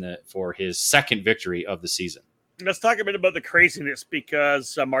victory for his second victory of the season. Let's talk a bit about the craziness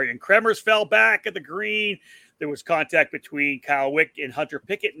because Marion Kremers fell back at the green. There was contact between Kyle Wick and Hunter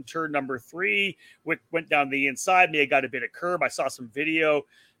Pickett in turn number 3. Wick went down the inside. May have got a bit of curb. I saw some video.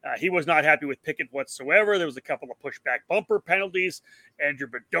 He was not happy with Pickett whatsoever. There was a couple of pushback bumper penalties. Andrew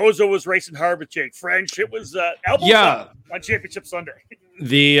Bedozo was racing hard with Jake French. It was elbow on Championship Sunday.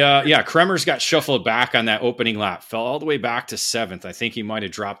 Kremers got shuffled back on that opening lap, fell all the way back to 7th. I think he might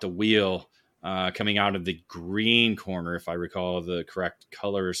have dropped a wheel coming out of the green corner, if I recall the correct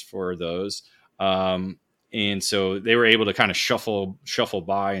colors for those. And so they were able to kind of shuffle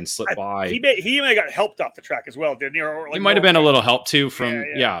by and slip by. He may have got helped off the track as well, didn't he? He might have been a little help too from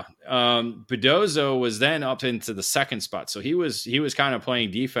Bedozo was then up into the second spot, so he was kind of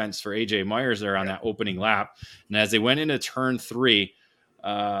playing defense for AJ Myers there on that opening lap. And as they went into turn 3,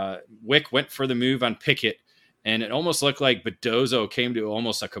 Wick went for the move on Pickett, and it almost looked like Bedozo came to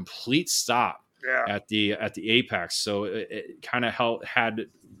almost a complete stop at the apex. So it kind of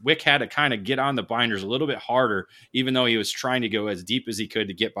Wick had to kind of get on the binders a little bit harder, even though he was trying to go as deep as he could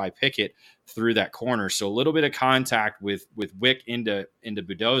to get by Pickett through that corner. So a little bit of contact with Wick into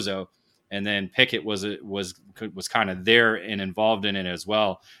Bedozo, and then Pickett was kind of there and involved in it as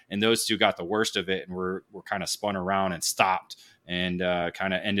well. And those two got the worst of it and were kind of spun around and stopped and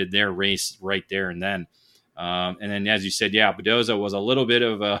kind of ended their race right there and then. And then, as you said, Bedozo was a little bit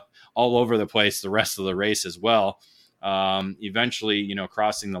of all over the place the rest of the race as well. Eventually,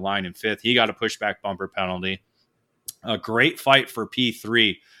 crossing the line in 5th, he got a pushback bumper penalty. A great fight for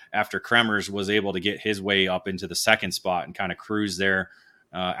P3 after Kremers was able to get his way up into the second spot and kind of cruise there,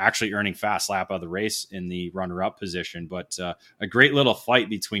 actually earning fast lap of the race in the runner-up position. But a great little fight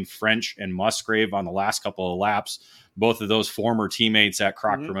between French and Musgrave on the last couple of laps. Both of those former teammates at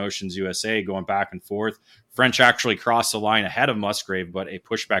Croc Promotions USA going back and forth. French actually crossed the line ahead of Musgrave, but a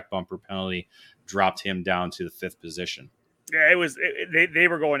pushback bumper penalty dropped him down to the 5th position. Yeah, they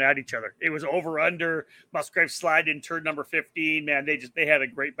were going at each other. It was over under. Musgrave slide in turn number 15. Man, they had a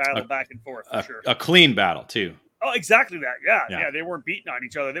great battle back and forth for sure. A clean battle too. Oh, exactly that. Yeah. They weren't beating on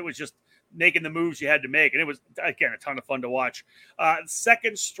each other. It was just making the moves you had to make, and it was again a ton of fun to watch.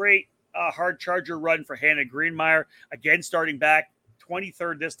 Second straight hard charger run for Hannah Greenmeyer. Again, starting back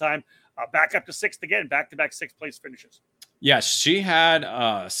 23rd this time, back up to 6th again. Back-to-back 6th place finishes. Yes, she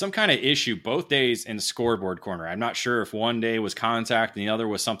had some kind of issue both days in the scoreboard corner. I'm not sure if one day was contact and the other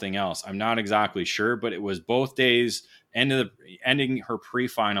was something else. I'm not exactly sure, but it was both days ending her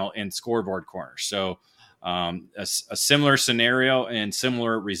pre-final in scoreboard corner. So a similar scenario and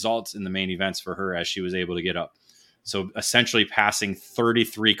similar results in the main events for her as she was able to get up. So essentially passing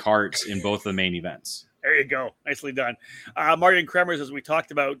 33 carts in both the main events. There you go. Nicely done. Marion Kremers, as we talked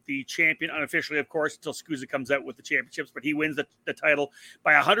about, the champion unofficially, of course, until Scusa comes out with the championships, but he wins the title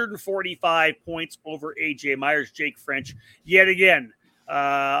by 145 points over AJ Myers. Jake French, yet again,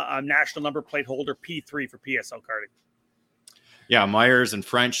 a national number plate holder, P3 for PSL karting. Yeah, Myers and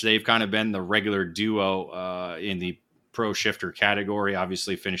French, they've kind of been the regular duo in the pro shifter category,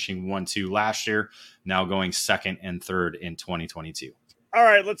 obviously finishing 1-2 last year, now going 2nd and 3rd in 2022. All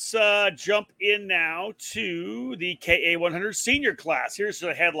right, let's jump in now to the KA100 senior class. Here's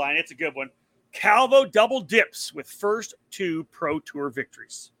the headline. It's a good one. Calvo double dips with first 2 Pro Tour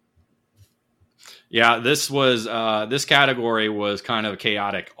victories. Yeah, this category was kind of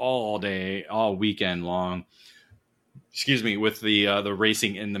chaotic all day, all weekend long. Excuse me, with the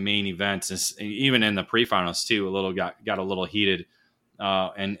racing in the main events, even in the pre-finals too. Got a little heated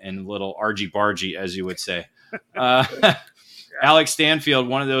and a little argy-bargy, as you would say. Alex Stanfield,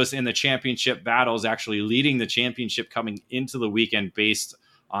 one of those in the championship battles, actually leading the championship coming into the weekend based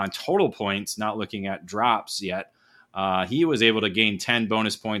on total points, not looking at drops yet. He was able to gain 10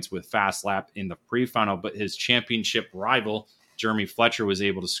 bonus points with fast lap in the pre-final, but his championship rival, Jeremy Fletcher, was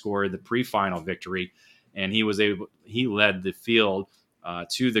able to score the pre-final victory, and he led the field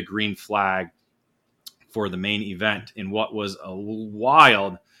to the green flag for the main event in what was a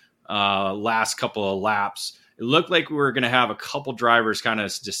wild last couple of laps. It looked like we were going to have a couple drivers kind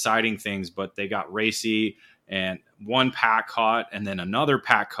of deciding things, but they got racy, and one pack caught and then another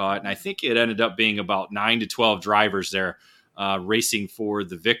pack caught. And I think it ended up being about 9 to 12 drivers there racing for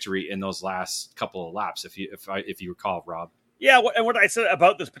the victory in those last couple of laps, if you recall, Rob. Yeah, and what I said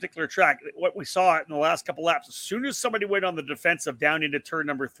about this particular track, what we saw in the last couple laps, as soon as somebody went on the defensive down into turn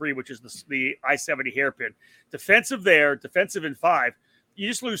number 3, which is the I-70 hairpin, defensive there, defensive in 5, you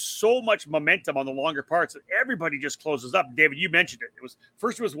just lose so much momentum on the longer parts that everybody just closes up. David, you mentioned it.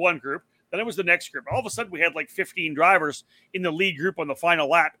 First it was one group, then it was the next group. All of a sudden, we had like 15 drivers in the lead group on the final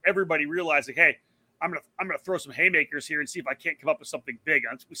lap. Everybody realizing, hey, I'm gonna throw some haymakers here and see if I can't come up with something big.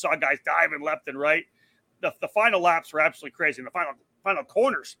 We saw guys diving left and right. The final laps were absolutely crazy, and the final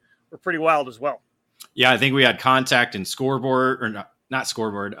corners were pretty wild as well. Yeah, I think we had contact in scoreboard, or not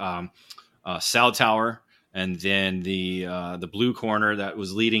scoreboard, cell tower, and then the blue corner that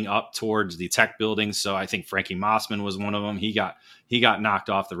was leading up towards the tech building. So I think Frankie Mossman was one of them. He got knocked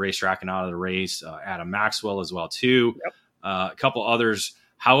off the racetrack and out of the race. Adam Maxwell as well too. Yep. A couple others.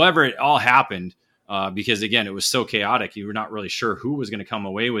 However, it all happened because again, it was so chaotic. You were not really sure who was going to come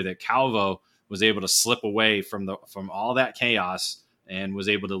away with it. Calvo was able to slip away from all that chaos and was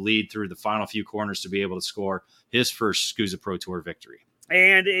able to lead through the final few corners to be able to score his first SCUSA Pro Tour victory.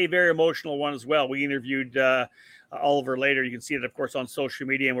 And a very emotional one as well. We interviewed Oliver later. You can see it, of course, on social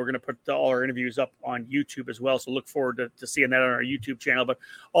media, and we're going to put all our interviews up on YouTube as well. So look forward to seeing that on our YouTube channel. But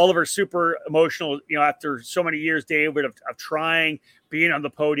Oliver, super emotional, after so many years, David, of trying, being on the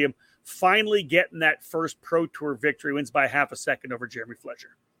podium, finally getting that first Pro Tour victory, wins by half a second over Jeremy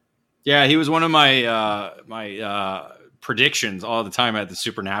Fletcher. Yeah, he was one of my predictions all the time at the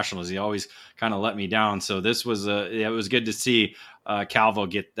Super Nationals. He always kind of let me down. So this was it was good to see Calvo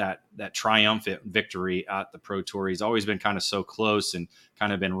get that triumphant victory at the Pro Tour. He's always been kind of so close and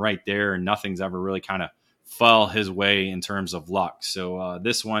kind of been right there, and nothing's ever really kind of fell his way in terms of luck. So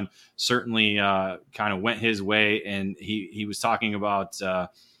this one certainly kind of went his way, and he was talking about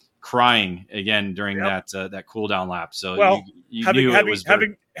crying again during that cool down lap. So you knew it was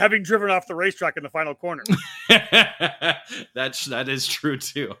having driven off the racetrack in the final corner. That is true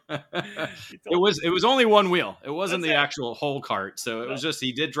too. It was only one wheel. It wasn't the actual whole cart. So it was just,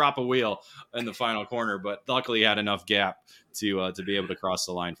 he did drop a wheel in the final corner, but luckily he had enough gap to be able to cross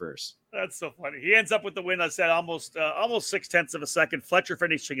the line first. That's so funny. He ends up with the win. I said almost 0.6 of a second. Fletcher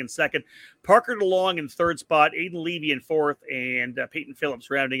finishing in second. Parker DeLong in third spot. Aiden Levy in fourth. And Peyton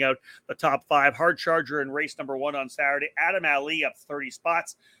Phillips rounding out the top 5. Hard charger in race number 1 on Saturday. Adam Ali up 30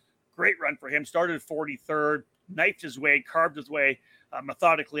 spots. Great run for him. Started 43rd. Knifed his way. Carved his way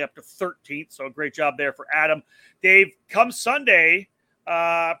methodically up to 13th. So great job there for Adam. Dave, come Sunday,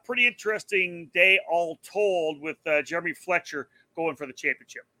 pretty interesting day all told with Jeremy Fletcher going for the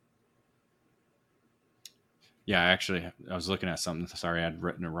championship. Yeah, actually, I was looking at something. Sorry, I'd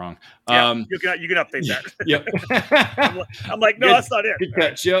written it wrong. Yeah, you can update that. Yep. I'm like, no, that's not it. Good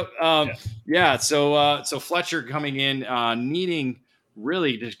catch. Yep. Yeah. So Fletcher coming in, needing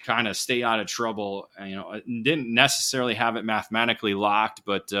really to kind of stay out of trouble. Didn't necessarily have it mathematically locked,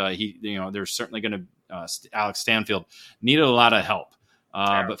 but there's certainly going to Alex Stanfield needed a lot of help.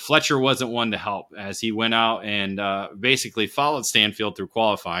 But Fletcher wasn't one to help, as he went out and basically followed Stanfield through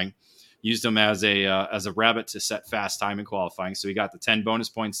qualifying. Used him as a rabbit to set fast time in qualifying. So he got the 10 bonus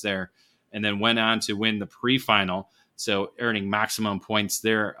points there, and then went on to win the pre-final. So earning maximum points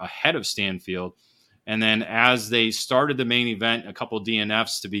there ahead of Stanfield. And then as they started the main event, a couple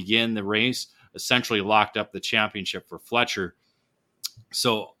DNFs to begin the race, essentially locked up the championship for Fletcher.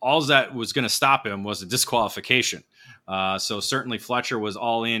 So all that was going to stop him was a disqualification. So certainly Fletcher was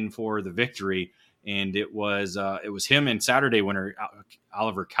all in for the victory. And it was him and Saturday winner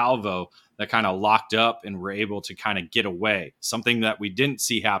Oliver Calvo that kind of locked up and were able to kind of get away. Something that we didn't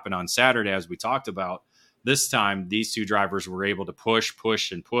see happen on Saturday, as we talked about. This time, these two drivers were able to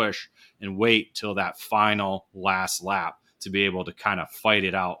push and wait till that final last lap to be able to kind of fight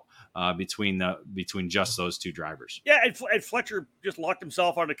it out between just those two drivers. Yeah, and Fletcher just locked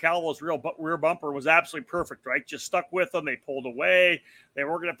himself onto Calvo's rear bumper. Was absolutely perfect, right? Just stuck with them. They pulled away. They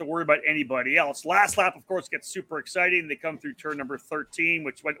weren't going to have to worry about anybody else. Last lap, of course, gets super exciting. They come through turn number 13,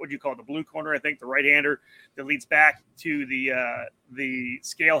 which what do you call it? The blue corner, I think, the right-hander that leads back to the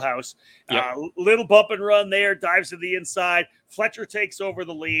scale house. Yep. Little bump and run there, dives to the inside. Fletcher takes over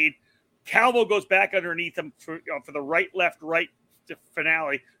the lead. Calvo goes back underneath him for the right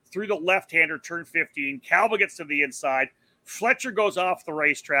finale through the left-hander, turn 15. Calvo gets to the inside. Fletcher goes off the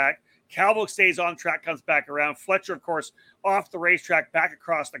racetrack. Calvo stays on track, comes back around. Fletcher, of course, off the racetrack, back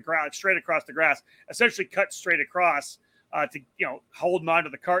across the grass, straight across the grass, essentially cuts straight across to hold him onto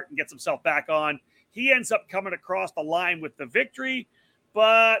the cart and gets himself back on. He ends up coming across the line with the victory,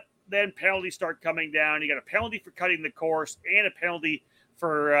 but then penalties start coming down. You got a penalty for cutting the course and a penalty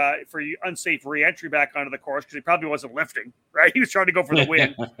for unsafe re-entry back onto the course because he probably wasn't lifting, right? He was trying to go for the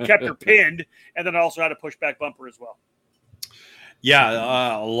win, kept her pinned, and then also had a pushback bumper as well.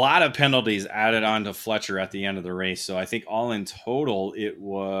 Yeah, a lot of penalties added on to Fletcher at the end of the race. So I think all in total, it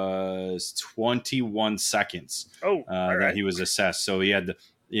was 21 seconds that he was assessed. So he had,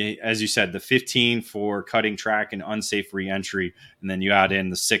 as you said, the 15 for cutting track and unsafe re-entry, and then you add in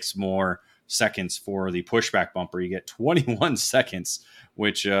the 6 more seconds for the pushback bumper. You get 21 seconds,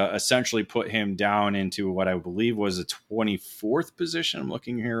 which essentially put him down into what I believe was a 24th position. I'm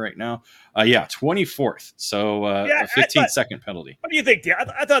looking here right now. 24th. So a 15-second penalty. What do you think, Dan?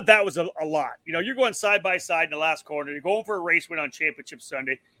 I thought that was a lot. You're going side by side in the last corner. You're going for a race win on Championship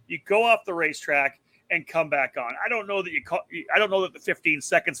Sunday. You go off the racetrack and come back on. I don't know that I don't know that the 15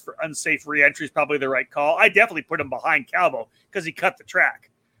 seconds for unsafe re-entry is probably the right call. I definitely put him behind Calvo because he cut the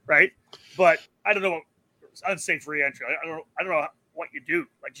track, right? But I don't know what unsafe re-entry. I don't know what you do.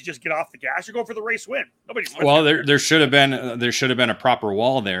 Like, you just get off the gas. You're going for the race win. Nobody's winning. Well, there should have been a proper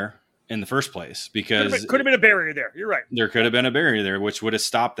wall there in the first place because could have been a barrier there. You're right. There could have been a barrier there, which would have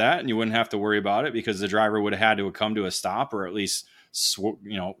stopped that, and you wouldn't have to worry about it because the driver would have had to come to a stop or at least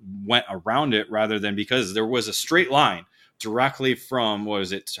went around it rather than because there was a straight line directly from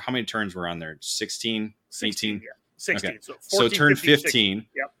how many turns were on there? 16, 18? Yeah. 16. Okay. So turn 15.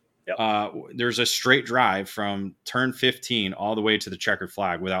 Yep. There's a straight drive from turn 15 all the way to the checkered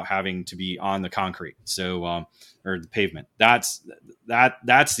flag without having to be on the concrete. So, or the pavement. That's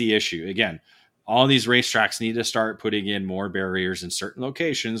the issue. Again, all these racetracks need to start putting in more barriers in certain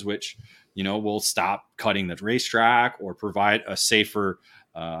locations, which, will stop cutting the racetrack or provide a safer,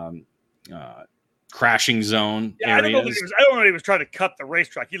 crashing zone. Yeah, areas. I don't know that he was trying to cut the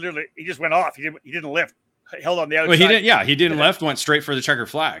racetrack. He just went off. He didn't lift. Held on the outside. Well, he didn't left, went straight for the checkered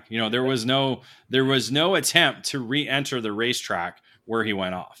flag. There was no attempt to re-enter the racetrack where he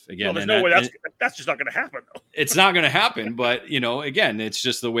went off. Again, there's no way that's just not going to happen, though. It's not going to happen, but again, it's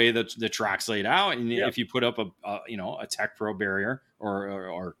just the way that the track's laid out. And if you put up a Tech Pro barrier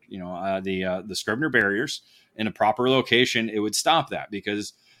or the Scribner barriers in a proper location, it would stop that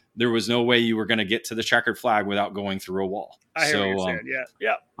because there was no way you were going to get to the checkered flag without going through a wall. I hear what you're saying.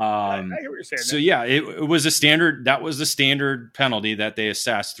 Yeah. I hear what you're saying. So it was a standard. That was the standard penalty that they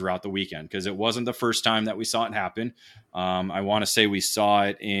assessed throughout the weekend because it wasn't the first time that we saw it happen. I want to say we saw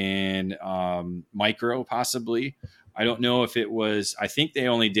it in micro, possibly. I don't know if it was. I think they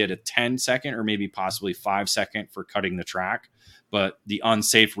only did a 10-second or maybe possibly 5-second for cutting the track, but the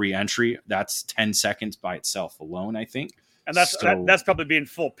unsafe re-entry, that's 10 seconds by itself alone, I think. And that's probably being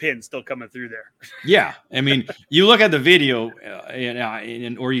full pin still coming through there. Yeah. I mean, you look at the video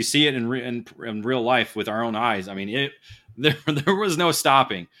or you see it in real life with our own eyes. I mean, there was no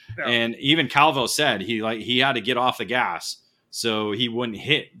stopping. No. And even Calvo said he had to get off the gas so he wouldn't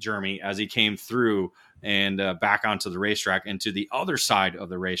hit Jeremy as he came through and back onto the racetrack and to the other side of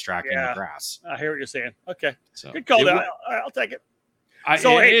the racetrack in the grass. I hear what you're saying. Okay. So good call. I'll take it.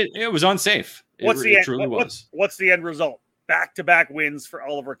 It was unsafe. What's the end result? Back-to-back wins for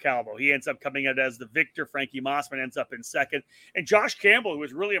Oliver Calvo. He ends up coming out as the victor. Frankie Mossman ends up in second. And Josh Campbell, who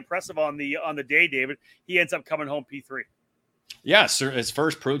was really impressive on the day, David, he ends up coming home P3. Yeah, sir, his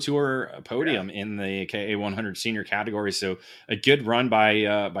first Pro Tour podium in the KA100 senior category. So a good run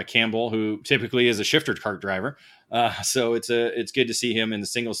by Campbell, who typically is a shifter kart driver. So it's good to see him in the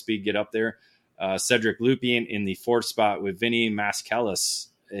single speed get up there. Cedric Lupien in the 4th spot with Vinny Mascalis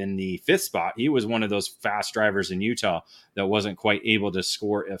in the 5th spot. He was one of those fast drivers in Utah that wasn't quite able to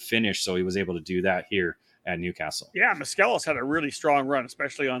score a finish, so he was able to do that here at Newcastle. Yeah, Mascalis had a really strong run,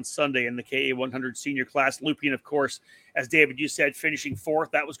 especially on Sunday in the KA100 senior class. Lupien, of course, as David, you said, finishing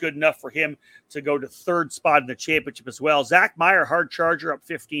 4th. That was good enough for him to go to 3rd spot in the championship as well. Zach Meyer, hard charger, up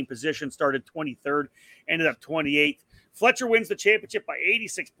 15 positions, started 23rd, ended up 28th. Fletcher wins the championship by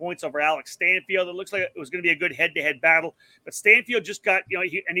 86 points over Alex Stanfield. It looks like it was going to be a good head-to-head battle, but Stanfield just got,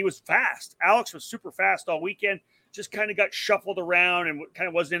 he was fast. Alex was super fast all weekend, just kind of got shuffled around and kind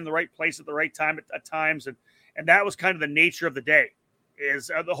of wasn't in the right place at the right time at times. And that was kind of the nature of the day, is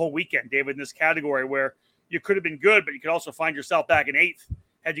the whole weekend, David, in this category where you could have been good, but you could also find yourself back in 8th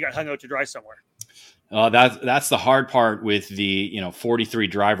had you got hung out to dry somewhere. That's the hard part with the 43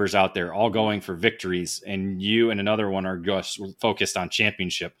 drivers out there all going for victories, and you and another one are just focused on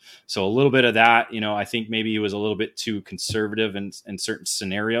championship. So a little bit of that, I think maybe he was a little bit too conservative in certain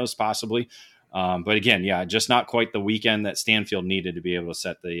scenarios, possibly. But again, just not quite the weekend that Stanfield needed to be able to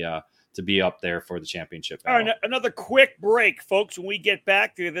set to be up there for the championship. All right, another quick break, folks. When we get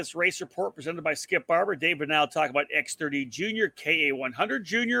back to this race report presented by Skip Barber, Dave and I will talk about X30 Junior, KA100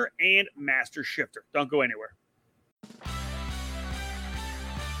 Junior, and Master Shifter. Don't go anywhere.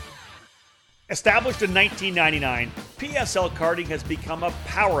 Established in 1999, PSL Karting has become a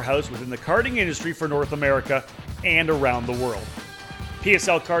powerhouse within the karting industry for North America and around the world.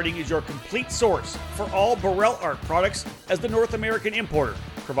 PSL Karting is your complete source for all Burrell Art products as the North American importer,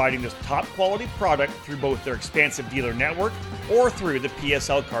 providing this top quality product through both their expansive dealer network or through the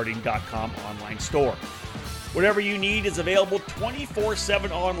PSLkarting.com online store. Whatever you need is available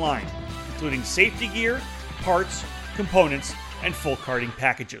 24/7 online, including safety gear, parts, components, and full karting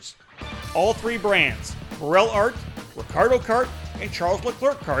packages. All three brands, Burrell Art, Ricardo Kart, and Charles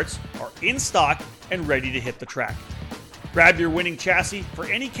Leclerc Karts, are in stock and ready to hit the track. Grab your winning chassis for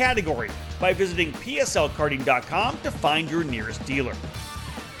any category by visiting PSLkarting.com to find your nearest dealer.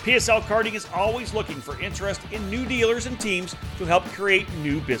 PSL Karting is always looking for interest in new dealers and teams to help create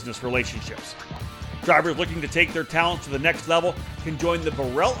new business relationships. Drivers looking to take their talents to the next level can join the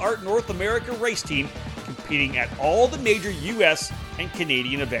Burrell Art North America race team, competing at all the major U.S. and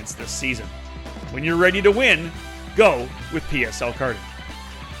Canadian events this season. When you're ready to win, go with PSL Karting.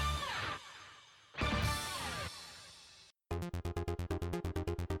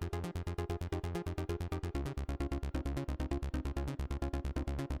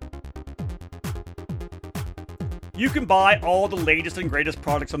 You can buy all the latest and greatest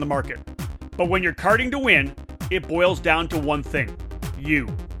products on the market, but when you're karting to win, it boils down to one thing: you,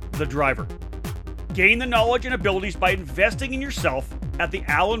 the driver. Gain the knowledge and abilities by investing in yourself at the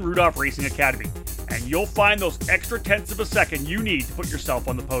Alan Rudolph Racing Academy, and you'll find those extra tenths of a second you need to put yourself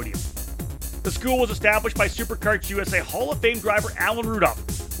on the podium. The school was established by SuperKarts USA Hall of Fame driver Alan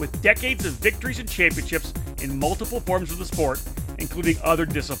Rudolph, with decades of victories and championships in multiple forms of the sport, including other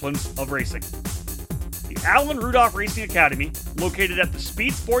disciplines of racing. The Alan Rudolph Racing Academy, located at the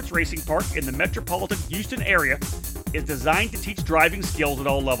Speed Sports Racing Park in the metropolitan Houston area, is designed to teach driving skills at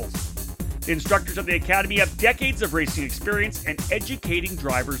all levels. The instructors of the Academy have decades of racing experience and educating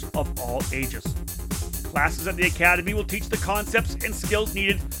drivers of all ages. Classes at the Academy will teach the concepts and skills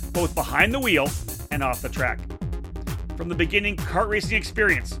needed both behind the wheel and off the track. From the beginning kart racing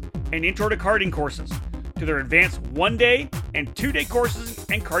experience and intro to karting courses, to their advanced 1-day and 2-day courses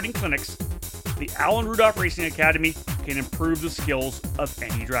and karting clinics, the Alan Rudolph Racing Academy can improve the skills of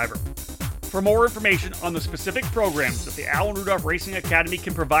any driver. For more information on the specific programs that the Alan Rudolph Racing Academy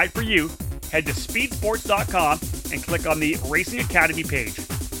can provide for you, head to speedsports.com and click on the Racing Academy page.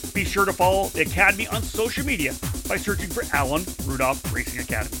 Be sure to follow the Academy on social media by searching for Alan Rudolph Racing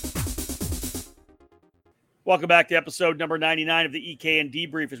Academy. Welcome back to episode number 99 of the EKN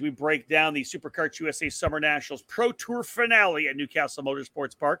Debrief as we break down the SuperKarts USA Summer Nationals Pro Tour finale at Newcastle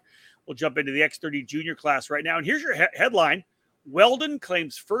Motorsports Park. We'll jump into the X30 Junior class right now. And here's your headline: Weldon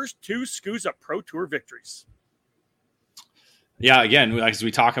claims first 2 SCUSA Pro Tour victories. Yeah, again, as we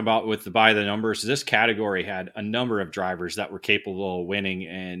talk about with the by the numbers, this category had a number of drivers that were capable of winning,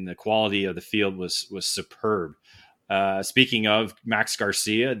 and the quality of the field was superb. Speaking of, Max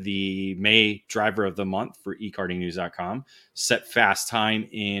Garcia, the May driver of the month for ekartingnews.com, set fast time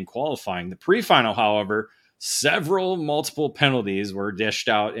in qualifying. The pre-final, however, multiple penalties were dished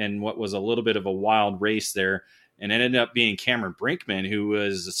out in what was a little bit of a wild race there, and it ended up being Cameron Brinkman, who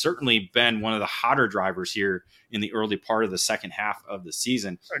has certainly been one of the hotter drivers here in the early part of the second half of the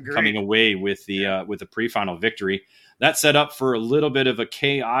season. Agreed. Coming away with the pre-final victory. That set up for a little bit of a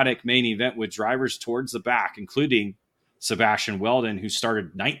chaotic main event with drivers towards the back, including Sebastian Weldon, who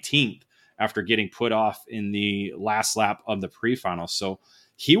started 19th after getting put off in the last lap of the pre-final. So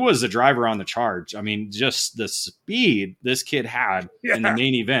he was the driver on the charge. I mean, just the speed this kid had in the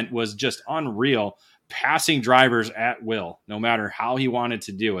main event was just unreal, passing drivers at will, no matter how he wanted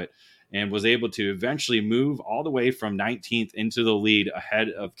to do it, and was able to eventually move all the way from 19th into the lead ahead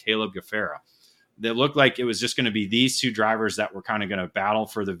of Caleb Gaffera. It looked like it was just going to be these two drivers that were kind of going to battle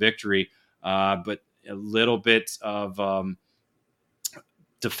for the victory, but a little bit of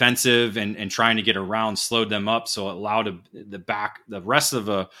defensive and trying to get around slowed them up, so it allowed the rest of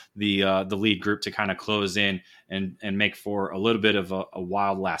the lead group to kind of close in and make for a little bit of a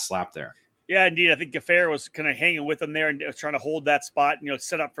wild last lap there. Yeah, indeed. I think Gaffer was kind of hanging with him there and trying to hold that spot and,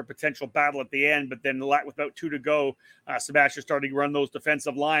 set up for potential battle at the end. But then with about 2 to go, Sebastian started to run those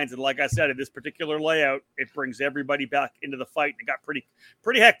defensive lines. And like I said, in this particular layout, it brings everybody back into the fight. And it got pretty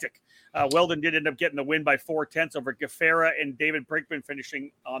hectic. Weldon did end up getting the win by 4/10 over Gaffer, and David Brinkman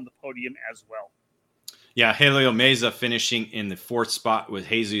finishing on the podium as well. Yeah, Helio Meza finishing in the 4th spot with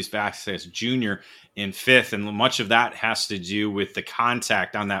Jesus Vasquez Jr. in 5th. And much of that has to do with the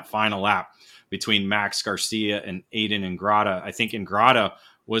contact on that final lap between Max Garcia and Aiden Ingrata. I think Ingrata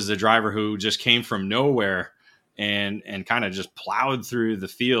was the driver who just came from nowhere and kind of just plowed through the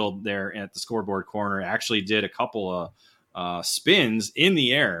field there at the scoreboard corner. Actually did a couple of spins in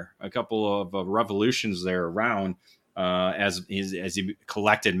the air, a couple of revolutions there around, as he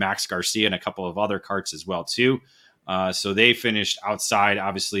collected Max Garcia and a couple of other karts as well too. So they finished outside,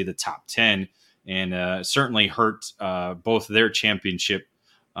 obviously, the top 10, and certainly hurt both their championship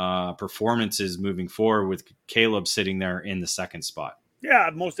performances moving forward, with Caleb sitting there in the 2nd spot. Yeah,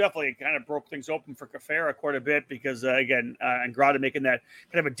 most definitely. It kind of broke things open for Gaffer quite a bit because, again, Ingrata making that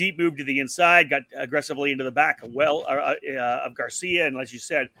kind of a deep move to the inside, got aggressively into the back of Garcia, and as you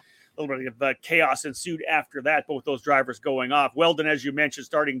said, a little bit of chaos ensued after that, both those drivers going off. Weldon, as you mentioned,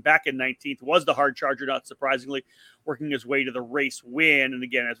 starting back in 19th, was the hard charger, not surprisingly, working his way to the race win. And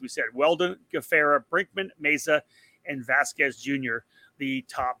again, as we said, Weldon, Gaffer, Brinkman, Meza, and Vasquez Jr., the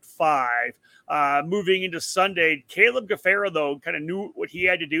top 5. Moving into Sunday, Caleb Gaffer, though, kind of knew what he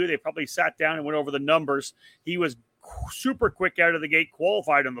had to do. They probably sat down and went over the numbers. He was super quick out of the gate,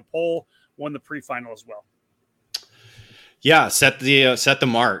 qualified on the pole, won the pre-final as well. Yeah, set the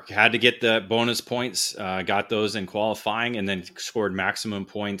mark. Had to get the bonus points, got those in qualifying, and then scored maximum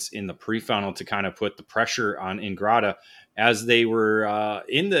points in the pre-final to kind of put the pressure on Ingrata as they were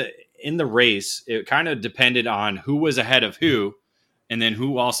in the race. It kind of depended on who was ahead of who, and then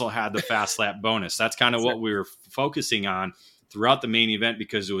who also had the fast lap bonus. That's kind of what we were focusing on throughout the main event,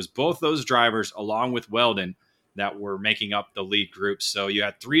 because it was both those drivers along with Weldon that were making up the lead group. So you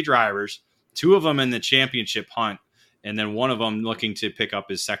had 3 drivers, 2 of them in the championship hunt, and then one of them looking to pick up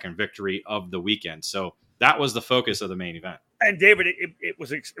his 2nd victory of the weekend. So that was the focus of the main event. And David, it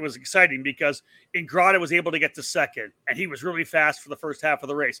was exciting because Ingrata was able to get to 2nd, and he was really fast for the first half of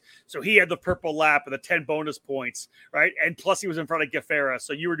the race. So he had the purple lap and the 10 bonus points, right? And plus he was in front of Gaffer.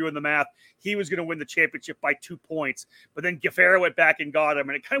 So you were doing the math. He was going to win the championship by 2 points. But then Gaffer went back and got him,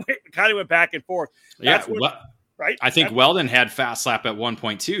 and it kind of went back and forth. That's right? I think Weldon had fast lap at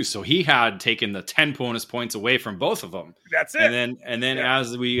 1.2, so he had taken the 10 bonus points away from both of them. That's it. And then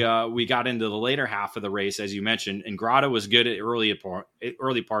as we got into the later half of the race, as you mentioned, Ingrata was good at early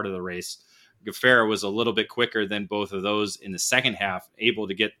part of the race. Gaffer was a little bit quicker than both of those in the second half, able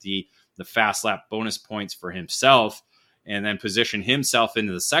to get the fast lap bonus points for himself, and then position himself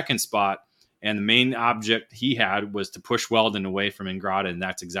into the 2nd spot. And the main object he had was to push Weldon away from Ingrata, and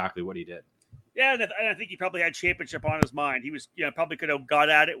that's exactly what he did. Yeah, and I think he probably had championship on his mind. He was, probably could have got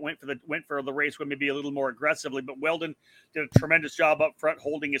at it, went for the race win maybe a little more aggressively. But Weldon did a tremendous job up front,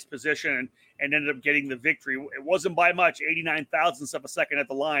 holding his position, and ended up getting the victory. It wasn't by much, 89 thousandths of a second at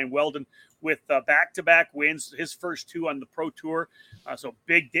the line. Weldon with back-to-back wins, his first 2 on the Pro Tour. So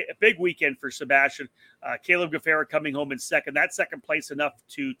big weekend for Sebastian. Caleb Gaffer coming home in 2nd. That 2nd place enough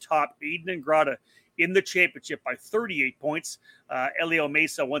to top Aiden Ingrata in the championship by 38 points. Helio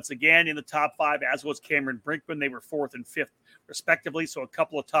Meza once again in the top 5, as was Cameron Brinkman. They were 4th and 5th, respectively. So a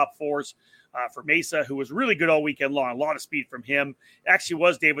couple of top 4s for Meza, who was really good all weekend long. A lot of speed from him. Actually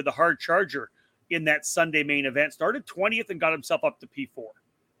was, David, the hard charger in that Sunday main event. Started 20th and got himself up to P4.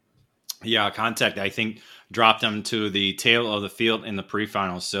 Yeah, Contact, I think, dropped him to the tail of the field in the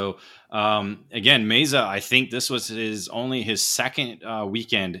pre-finals. So, again, Meza, I think this was only his 2nd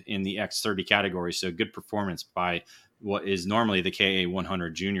weekend in the X30 category. So good performance by what is normally the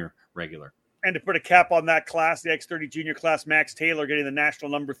KA100 junior regular. And to put a cap on that class, the X30 junior class, Max Taylor getting the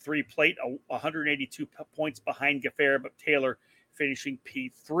national number 3 plate, 182 points behind Gaffer, but Taylor finishing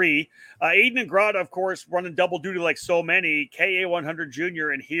P3. Aiden Ingrata, of course, running double duty like so many, KA100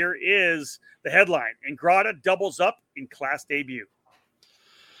 Junior, and here is the headline. Ingrata doubles up in class debut.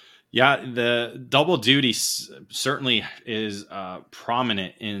 Yeah, the double duty certainly is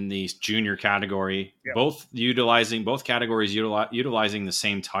prominent in the junior category. Yep. Both categories utilizing the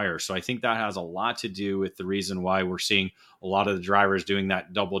same tire. So I think that has a lot to do with the reason why we're seeing a lot of the drivers doing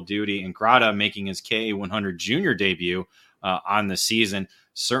that double duty. Ingrata making his KA100 Junior debut on the season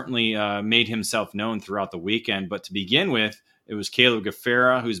certainly made himself known throughout the weekend. But to begin with, it was Caleb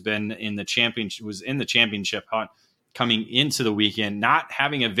Gaffer, who's been in the championship hunt coming into the weekend, not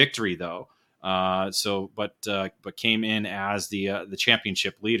having a victory though. But came in as the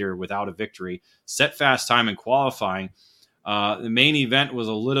championship leader without a victory. Set fast time in qualifying. The main event was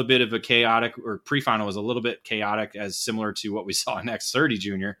a little bit of a chaotic, or pre-final was a little bit chaotic, as similar to what we saw in X30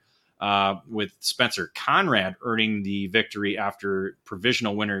 Junior, with Spencer Conrad earning the victory after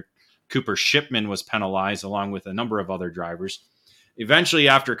provisional winner Cooper Shipman was penalized, along with a number of other drivers. Eventually,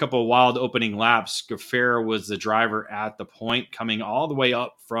 after a couple of wild opening laps, Gaffera was the driver at the point, coming all the way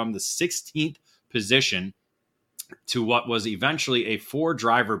up from the 16th position to what was eventually a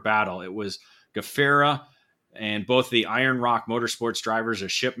 4-driver battle. It was Gaffera and both the Iron Rock Motorsports drivers,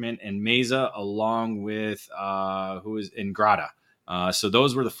 Shipman and Meza, along with who was Ingrata. So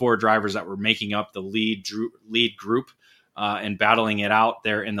those were the 4 drivers that were making up the lead group and battling it out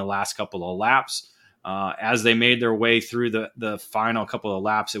there in the last couple of laps. As they made their way through the final couple of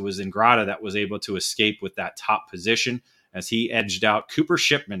laps, it was Ingrata that was able to escape with that top position as he edged out Cooper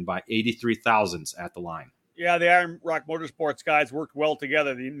Shipman by 83 thousandths at the line. Yeah, the Iron Rock Motorsports guys worked well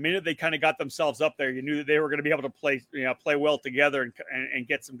together. The minute they kind of got themselves up there, you knew that they were going to be able to play well together and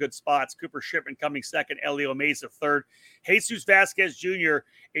get some good spots. Cooper Shipman coming second, Elio Meza third. Jesus Vasquez Jr.,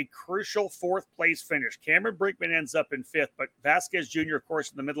 a crucial 4th place finish. Cameron Brinkman ends up in 5th, but Vasquez Jr., of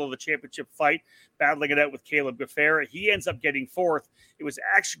course, in the middle of the championship fight, battling it out with Caleb Gaffera. He ends up getting 4th. It was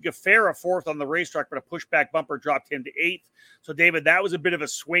actually Gaffera 4th on the racetrack, but a pushback bumper dropped him to 8th. So, David, that was a bit of a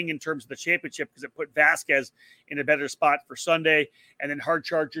swing in terms of the championship because it put Vasquez in a better spot for Sunday. And then hard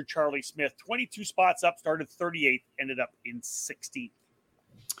charger Charlie Smith, 22 spots up, started 38th, ended up in 16th.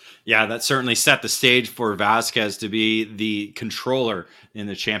 Yeah, that certainly set the stage for Vasquez to be the controller in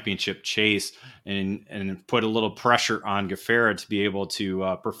the championship chase and put a little pressure on Gaffera to be able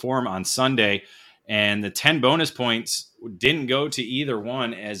to perform on Sunday. And the 10 bonus points didn't go to either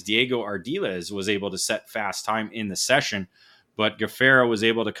one, as Diego Ardiles was able to set fast time in the session. But Gaffera was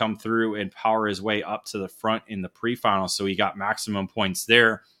able to come through and power his way up to the front in the pre-final, so he got maximum points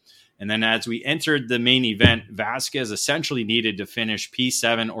there. And then as we entered the main event, Vasquez essentially needed to finish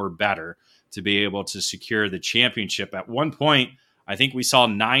P7 or better to be able to secure the championship. At one point, I think we saw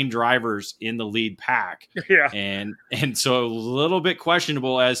 9 drivers in the lead pack. Yeah. And so a little bit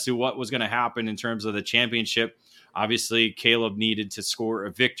questionable as to what was going to happen in terms of the championship. Obviously, Caleb needed to score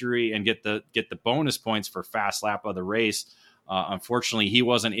a victory and get the bonus points for fast lap of the race. Unfortunately, he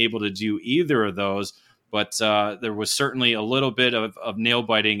wasn't able to do either of those. But there was certainly a little bit of nail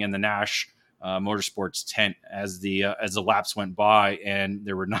biting in the Nash Motorsports tent as the laps went by, and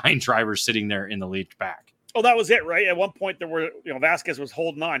there were 9 drivers sitting there in the lead pack. Oh, that was it, right? At one point, there were Vasquez was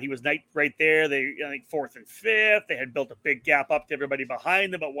holding on. He was right there. They, I think, 4th and 5th. They had built a big gap up to everybody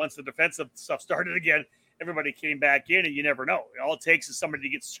behind them. But once the defensive stuff started again, everybody came back in, and you never know. All it takes is somebody to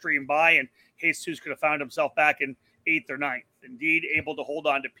get streamed by, and Jesus could have found himself back in 8th or 9th. Indeed, able to hold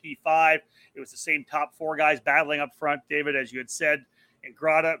on to P5. It was the same top 4 guys battling up front, David, as you had said.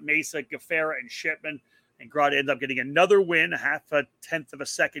 Ingrata, Meza, Gaffera, and Shipman. Ingrata ended up getting another win, 0.5 tenth of a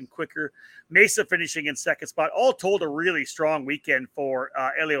second quicker. Meza finishing in second spot. All told, a really strong weekend for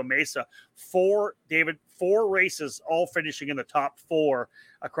Elio Meza. 4 races, all finishing in the top 4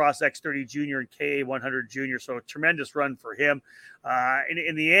 across X30 Junior and KA100 Junior. So a tremendous run for him.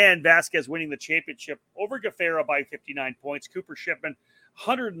 In the end, Vasquez winning the championship over Gaffera by 59 points. Cooper Shipman,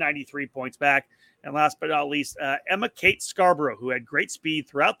 193 points back. And last but not least, Emma Kate Scarborough, who had great speed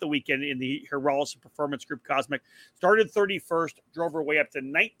throughout the weekend in the Heralis Performance Group Cosmic, started 31st, drove her way up to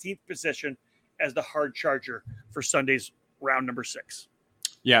 19th position as the hard charger for Sunday's round number 6.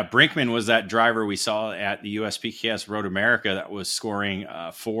 Yeah, Brinkman was that driver we saw at the USPKS Road America that was scoring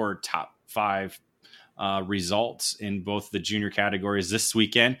 4 top 5 results in both the junior categories this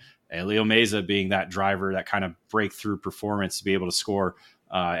weekend. Elio Meza being that driver, that kind of breakthrough performance to be able to score,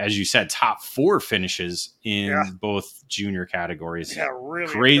 as you said, top 4 finishes in both junior categories. Yeah,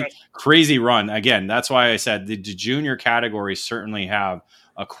 really crazy run. Again, that's why I said the junior categories certainly have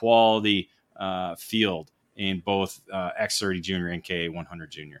a quality field in both X30 Junior and KA100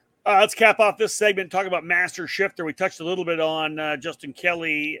 Junior. Let's cap off this segment and talk about Master Shifter. We touched a little bit on Justin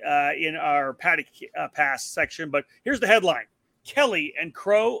Kelly in our Paddock Pass section, but here's the headline. Kelly and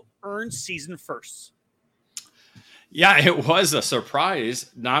Crow earn season firsts. Yeah, it was a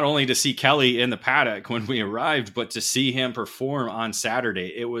surprise not only to see Kelly in the paddock when we arrived, but to see him perform on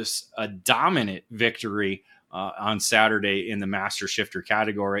Saturday. It was a dominant victory on Saturday in the Master Shifter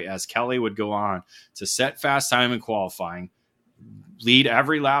category, as Kelly would go on to set fast time in qualifying, lead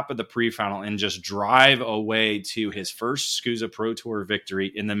every lap of the pre-final, and just drive away to his first SCUSA Pro Tour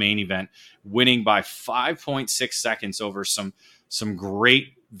victory in the main event, winning by 5.6 seconds over some some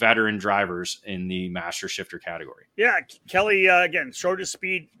great veteran drivers in the master shifter category. Yeah, Kelly, again, showed his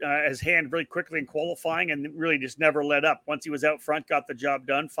speed, his hand really quickly in qualifying and really just never let up. Once he was out front, got the job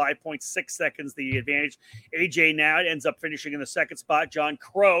done. 5.6 seconds, the advantage. AJ Nowd ends up finishing in the second spot. John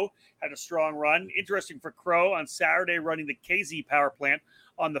Crow had a strong run. Interesting for Crow on Saturday, running the KZ power plant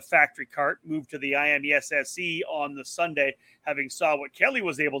on the factory cart, moved to the IME SSE on the Sunday, having saw what Kelly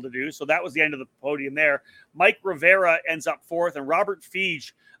was able to do. So that was the end of the podium there. Mike Rivera ends up fourth, and Robert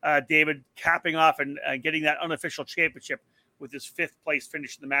Feige, David, capping off and getting that unofficial championship with his fifth place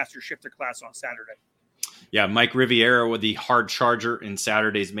finish in the Master Shifter class on Saturday. Yeah, Mike Riviera with the hard charger in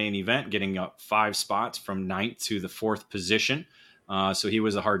Saturday's main event, getting up 5 spots from 9th to the 4th position. So he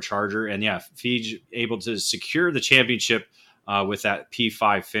was a hard charger. And yeah, Feige able to secure the championship with that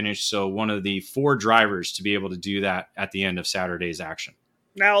P5 finish. So one of the 4 drivers to be able to do that at the end of Saturday's action.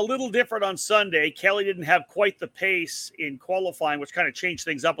 Now, a little different on Sunday. Kelly didn't have quite the pace in qualifying, which kind of changed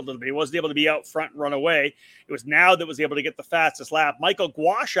things up a little bit. He wasn't able to be out front and run away. It was Nowd that was able to get the fastest lap. Michael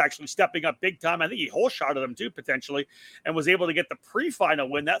Gouache actually stepping up big time. I think he whole shotted him too, potentially, and was able to get the pre-final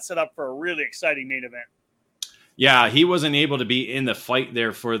win. That set up for a really exciting main event. Yeah, he wasn't able to be in the fight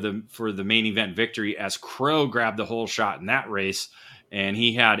there for the main event victory, as Crow grabbed the whole shot in that race, and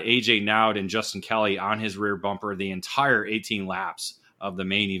he had AJ Nowd and Justin Kelly on his rear bumper the entire 18 laps of the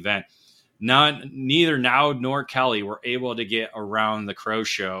main event. Neither Nowd nor Kelly were able to get around the Crow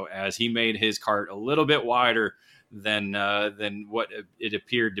show, as he made his cart a little bit wider than what it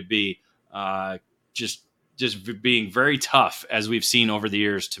appeared to be. Just being very tough, as we've seen over the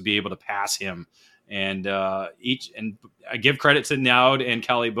years, to be able to pass him. And I give credit to Nowd and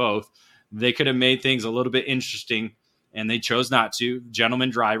Kelly both. They could have made things a little bit interesting, and they chose not to. Gentlemen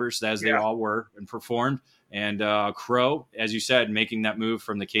drivers, as they all were, and performed. And Crow, as you said, making that move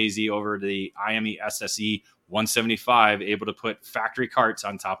from the KZ over to the IME SSE 175, able to put factory carts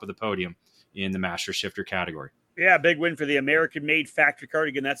on top of the podium in the Master Shifter category. Yeah, big win for the American-made factory cart.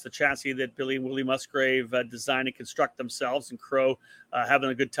 Again, that's the chassis that Billy and Willie Musgrave designed and construct themselves, and Crow having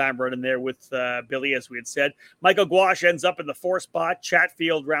a good time running there with Billy, as we had said. Michael Gouache ends up in the 4th spot.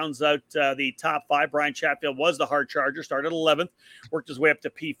 Chatfield rounds out the top 5. Brian Chatfield was the hard charger, started 11th, worked his way up to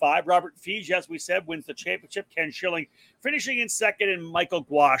P5. Robert Feige, as we said, wins the championship. Ken Schilling finishing in 2nd, and Michael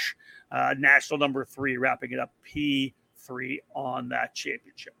Gouache, national number 3, wrapping it up P3 on that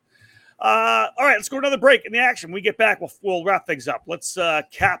championship. All right, let's go to another break in the action. When we get back, we'll wrap things up. Let's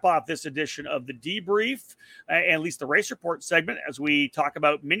cap off this edition of the Debrief, and at least the Race Report segment, as we talk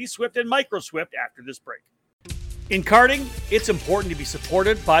about Mini Swift and Micro Swift after this break. In karting, it's important to be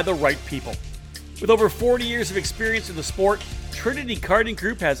supported by the right people. With over 40 years of experience in the sport, Trinity Karting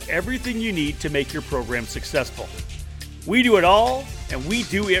Group has everything you need to make your program successful. We do it all, and we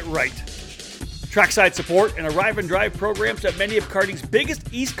do it right. Trackside support and arrive and drive programs at many of karting's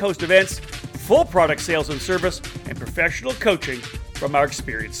biggest East Coast events, full product sales and service, and professional coaching from our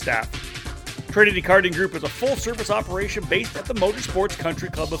experienced staff. Trinity Karting Group is a full-service operation based at the Motorsports Country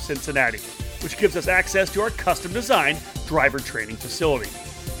Club of Cincinnati, which gives us access to our custom-designed driver training facility.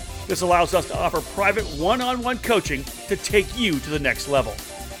 This allows us to offer private one-on-one coaching to take you to the next level.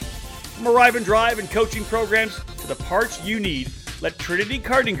 From arrive and drive and coaching programs to the parts you need, let Trinity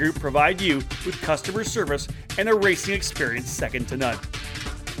Karting Group provide you with customer service and a racing experience second to none.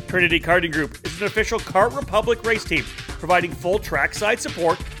 Trinity Karting Group is an official Kart Republic race team, providing full trackside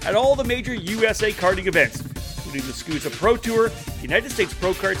support at all the major USA karting events, including the SCUSA Pro Tour, the United States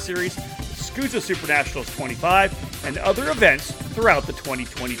Pro Kart Series, the SCUSA Super Nationals 25, and other events throughout the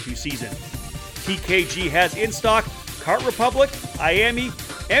 2022 season. TKG has in stock Kart Republic, IAME,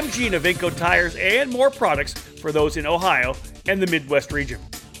 MG and Avinco tires, and more products for those in Ohio and the Midwest region.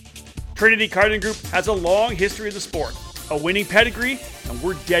 Trinity Karting Group has a long history of the sport, a winning pedigree, and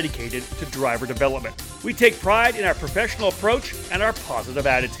we're dedicated to driver development. We take pride in our professional approach and our positive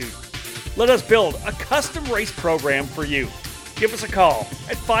attitude. Let us build a custom race program for you. Give us a call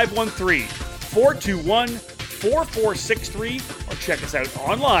at 513-421-4463 or check us out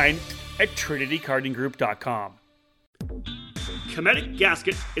online at trinitykartinggroup.com. Cometic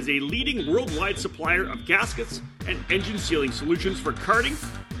Gasket is a leading worldwide supplier of gaskets and engine sealing solutions for karting,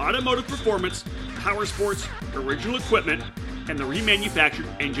 automotive performance, power sports, original equipment, and the remanufactured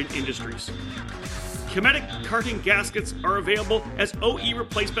engine industries. Cometic karting gaskets are available as OE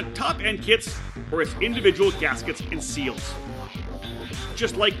replacement top-end kits or as individual gaskets and seals.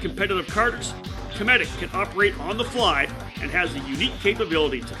 Just like competitive karters, Cometic can operate on the fly and has the unique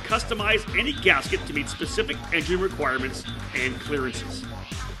capability to customize any gasket to meet specific engine requirements and clearances.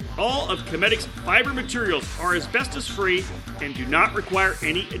 All of Cometic's fiber materials are asbestos-free and do not require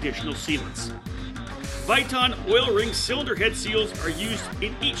any additional sealants. Viton oil ring cylinder head seals are used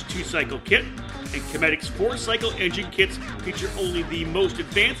in each 2-cycle kit, and Cometic's 4-cycle engine kits feature only the most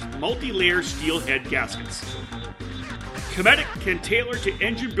advanced multi-layer steel head gaskets. Cometic can tailor to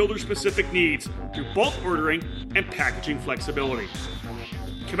engine builder-specific needs through bulk ordering and packaging flexibility.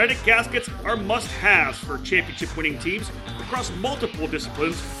 Cometic gaskets are must-haves for championship-winning teams across multiple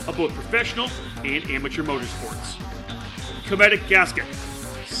disciplines of both professional and amateur motorsports. Cometic gasket,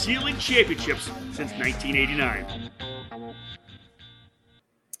 sealing championships since 1989.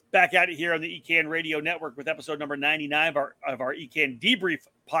 Back at it here on the EKN Radio Network with episode number 99 of our EKN Debrief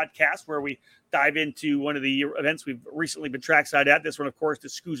podcast, where we dive into one of the events we've recently been trackside at. This one, of course, the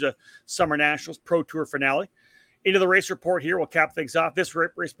SCUSA Summer Nationals Pro Tour finale. Into the race report here. We'll cap things off. This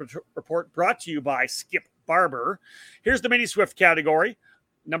race report brought to you by Skip Barber. Here's the Mini Swift category.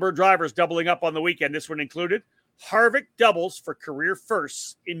 Number of drivers doubling up on the weekend. This one included Harvick doubles for career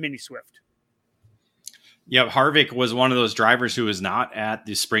firsts in Mini Swift. Yeah, Harvick was one of those drivers who was not at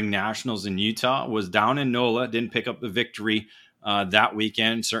the Spring Nationals in Utah, was down in NOLA, didn't pick up the victory that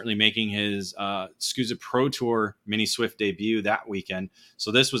weekend, certainly making his SCUSA Pro Tour Mini Swift debut that weekend.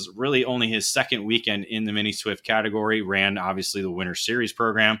 So this was really only his second weekend in the Mini Swift category, ran obviously the Winter Series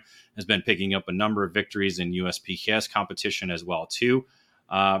program, has been picking up a number of victories in USPKS competition as well too,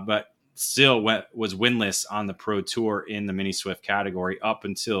 but still was winless on the Pro Tour in the Mini Swift category up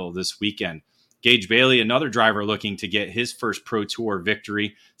until this weekend. Gage Bailey, another driver looking to get his first Pro Tour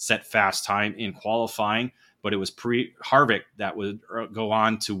victory, set fast time in qualifying, but it was Harvick that would go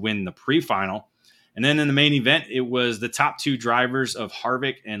on to win the pre-final. And then in the main event, it was the top two drivers of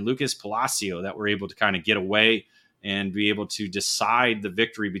Harvick and Lucas Palacio that were able to kind of get away and be able to decide the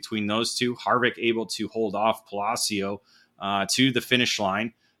victory between those two. Harvick able to hold off Palacio to the finish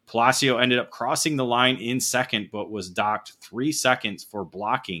line. Palacio ended up crossing the line in second, but was docked 3 seconds for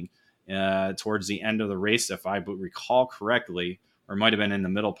blocking towards the end of the race, if I recall correctly, or might have been in the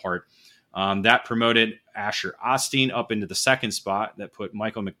middle part. That promoted Asher Osteen up into the second spot. That put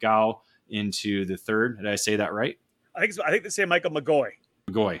Michael McGough into the third. Did I say that right? I think so. I think they say Michael McGoy.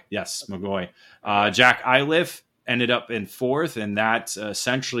 McGoy, yes, McGoy. Jack Iliff ended up in fourth, and that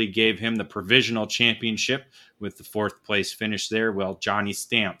essentially gave him the provisional championship with the fourth place finish there. Well, Johnny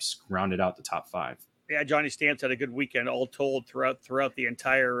Stamps rounded out the top five. Yeah, Johnny Stamps had a good weekend, all told, throughout the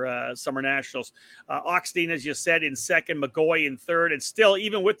entire Summer Nationals. Osteen, as you said, in second, McGoy in third, and still,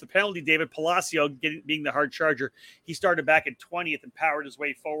 even with the penalty, David Palacio being the hard charger, he started back at 20th and powered his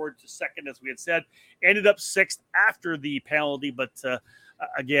way forward to second, as we had said. Ended up sixth after the penalty, but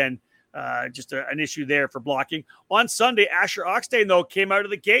again, just an issue there for blocking. On Sunday, Asher Osteen, though, came out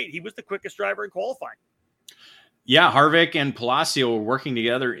of the gate. He was the quickest driver in qualifying. Yeah, Harvick and Palacio were working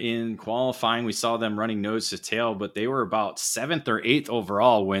together in qualifying. We saw them running nose to tail, but they were about 7th or 8th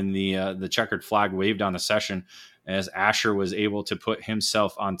overall when the checkered flag waved on the session, as Asher was able to put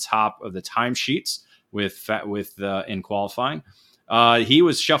himself on top of the timesheets in qualifying. He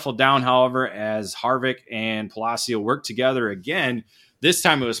was shuffled down, however, as Harvick and Palacio worked together again. This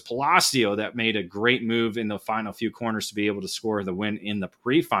time it was Palacio that made a great move in the final few corners to be able to score the win in the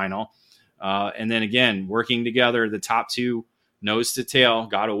pre-final. And then again, working together, the top two nose to tail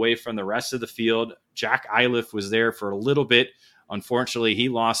got away from the rest of the field. Jack Iliff was there for a little bit. Unfortunately, he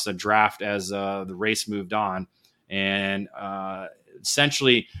lost a draft as the race moved on. And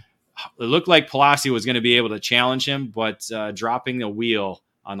essentially, it looked like Palacio was going to be able to challenge him, but dropping the wheel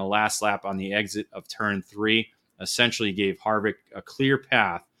on the last lap on the exit of turn 3 essentially gave Harvick a clear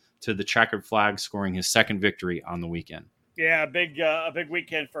path to the checkered flag, scoring his second victory on the weekend. Yeah, a big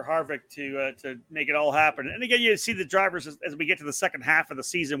weekend for Harvick to make it all happen. And again, you see the drivers as we get to the second half of the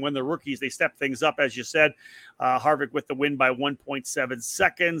season, when the rookies, they step things up, as you said. Harvick with the win by 1.7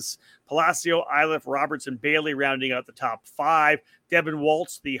 seconds. Palacio, Iliff, Robertson, Bailey rounding out the top 5. Devin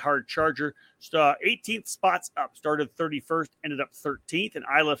Waltz, the hard charger, 18th spots up, started 31st, ended up 13th. And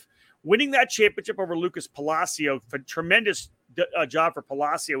Iliff winning that championship over Lucas Palacio. Tremendous job for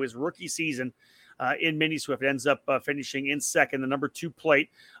Palacio, his rookie season. In Mini Swift, ends up finishing in second, the number 2 plate.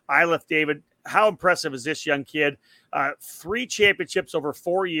 Iliff, David, how impressive is this young kid? 3 championships over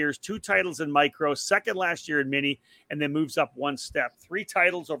 4 years, 2 titles in micro, second last year in mini, and then moves up 1 step. 3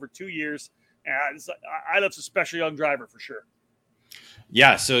 titles over 2 years. Iliff's a special young driver for sure.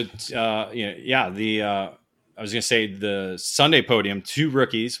 Yeah. So, I was going to say the Sunday podium, 2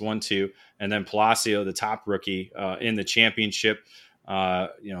 rookies, 1-2, and then Palacio, the top rookie in the championship.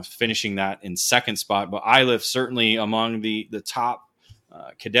 Finishing that in second spot. But Iliff certainly among the top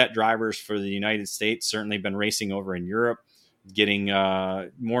cadet drivers for the United States, certainly been racing over in Europe, getting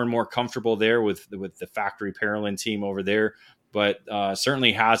more and more comfortable there with the factory Parolin team over there. but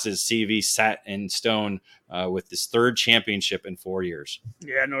certainly has his CV set in stone with this third championship in 4 years.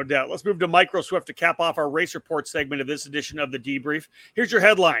 Yeah, no doubt. Let's move to Microswift to cap off our race report segment of this edition of the Debrief. Here's your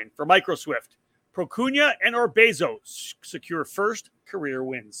headline for Microswift. Procuna and Orbezo secure first career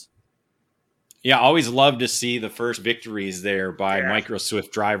wins. Yeah, always love to see the first victories there by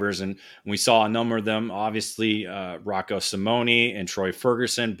Microswift drivers. And we saw a number of them, obviously, Rocco Simoni and Troy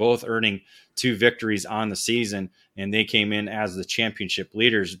Ferguson, both earning 2 victories on the season. And they came in as the championship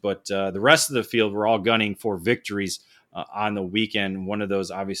leaders. But the rest of the field were all gunning for victories on the weekend. One of those,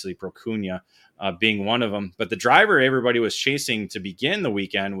 obviously, Procuna being one of them. But the driver everybody was chasing to begin the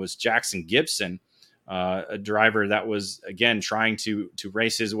weekend was Jackson Gibson. A driver that was, again, trying to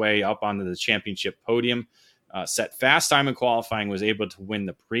race his way up onto the championship podium, set fast time in qualifying, was able to win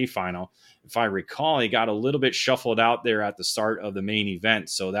the pre-final. If I recall, he got a little bit shuffled out there at the start of the main event,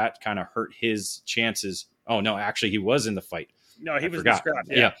 so that kind of hurt his chances. Oh, no, actually, he was in the fight. No, he was in the scrap.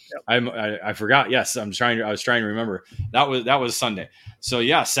 Yeah. I forgot. Yes, I was trying to remember. That was Sunday. So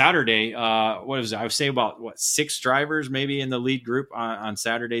yeah, Saturday. What was it? I would say about 6 drivers maybe in the lead group on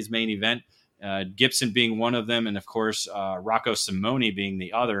Saturday's main event. Gibson being one of them, and of course Rocco Simoni being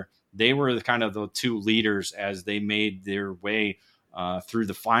the other. They were the 2 leaders as they made their way through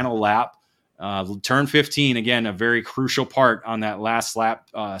the final lap. Turn 15, again, a very crucial part on that last lap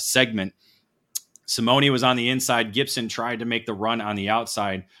segment. Simoni was on the inside. Gibson tried to make the run on the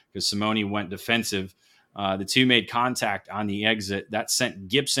outside because Simoni went defensive. The 2 made contact on the exit. That sent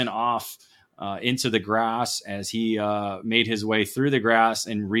Gibson off into the grass as he made his way through the grass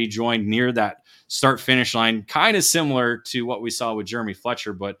and rejoined near that start-finish line, kind of similar to what we saw with Jeremy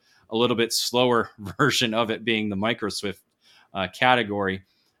Fletcher, but a little bit slower version of it being the Microswift category.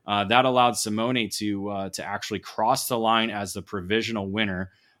 That allowed Simoni to actually cross the line as the provisional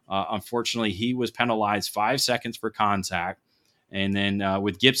winner. Unfortunately, he was penalized 5 seconds for contact. And then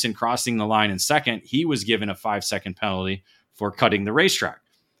with Gibson crossing the line in second, he was given a 5-second penalty for cutting the racetrack.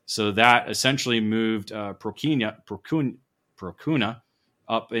 So that essentially moved Procuna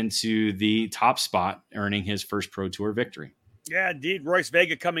up into the top spot, earning his first Pro Tour victory. Yeah, indeed. Royce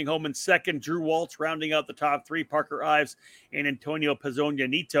Vega coming home in second. Drew Waltz rounding out the top 3. Parker Ives and Antonio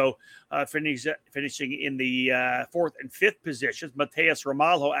Pizzognanito finishing in the 4th and 5th positions. Mateus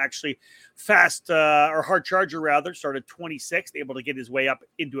Ramalho actually hard charger rather, started 26th, able to get his way up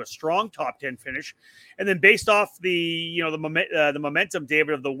into a strong top 10 finish. And then based off the momentum,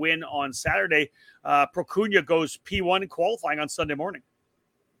 David, of the win on Saturday, Procuna goes P1 in qualifying on Sunday morning.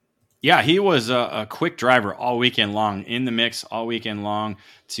 Yeah, he was a quick driver all weekend long, in the mix all weekend long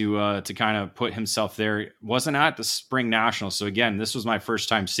to kind of put himself there. Wasn't at the Spring Nationals, so again, this was my first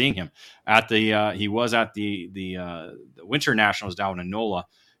time seeing him at the. He was at the Winter Nationals down in NOLA,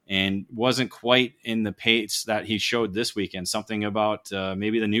 and wasn't quite in the pace that he showed this weekend. Something about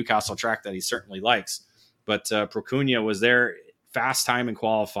maybe the Newcastle track that he certainly likes, but Procuna was there, fast time in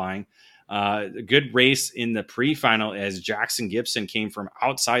qualifying. A good race in the pre-final as Jackson Gibson came from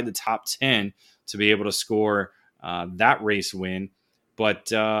outside the top 10 to be able to score that race win. But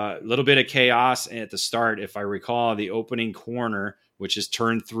a little bit of chaos at the start. If I recall, the opening corner, which is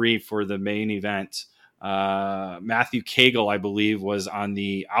turn 3 for the main event, Matthew Cagle, I believe, was on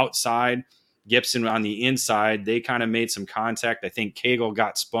the outside, Gibson on the inside. They kind of made some contact. I think Cagle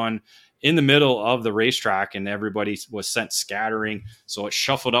got spun in the middle of the racetrack, and everybody was sent scattering. So it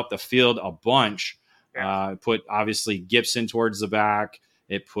shuffled up the field a bunch. Put obviously Gibson towards the back.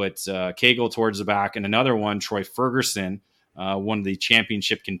 It put Cagle towards the back, and another one, Troy Ferguson, one of the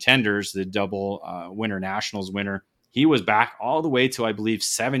championship contenders, the double Winter Nationals winner. He was back all the way to, I believe,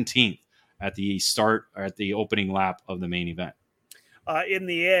 17th at the start or at the opening lap of the main event. In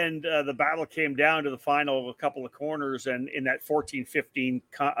the end, the battle came down to the final of a couple of corners, and in that 14-15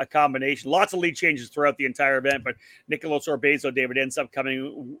 combination, lots of lead changes throughout the entire event. But Nicolas Orbezo, David, ends up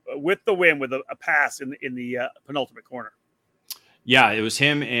coming with the win with a pass in the penultimate corner. Yeah, it was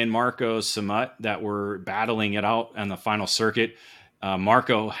him and Marco Samut that were battling it out on the final circuit.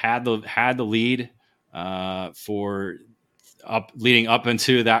 Marco had the lead leading up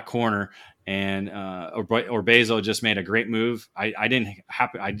into that corner. And Orbezo just made a great move.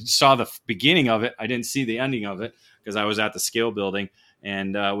 I saw the beginning of it. I didn't see the ending of it because I was at the scale building,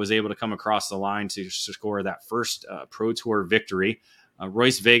 and was able to come across the line to score that first Pro Tour victory.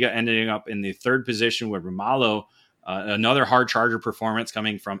 Royce Vega ending up in the 3rd position with Ramalho, another hard charger performance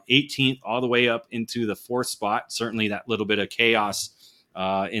coming from 18th all the way up into the 4th spot. Certainly that little bit of chaos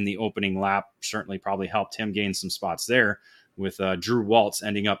in the opening lap certainly probably helped him gain some spots there, with Drew Waltz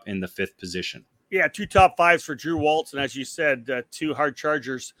ending up in the 5th position. Yeah, 2 top 5s for Drew Waltz, and as you said, 2 hard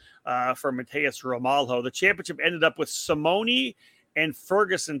chargers for Mateus Ramalho. The championship ended up with Simoni and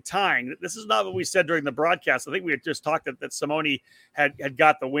Ferguson tying. This is not what we said during the broadcast. I think we had just talked that Simoni had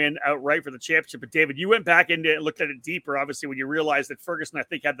got the win outright for the championship. But David, you went back into it and looked at it deeper, obviously, when you realized that Ferguson, I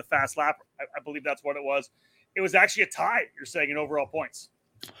think, had the fast lap. I believe that's what it was. It was actually a tie, you're saying, in overall points.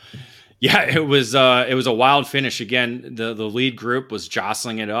 Yeah, it was a wild finish. Again, the lead group was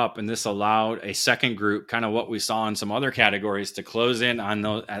jostling it up, and this allowed a second group, kind of what we saw in some other categories, to close in on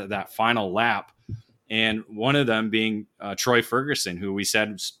that final lap. And one of them being Troy Ferguson, who we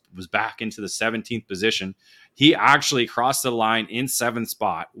said was back into the 17th position. He actually crossed the line in 7th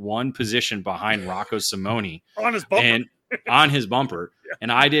spot, 1 position behind Rocco Simoni. On his bumper. And on his bumper. Yeah.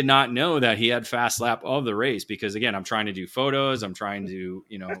 And I did not know that he had fast lap of the race because, again, I'm trying to do photos. I'm trying to,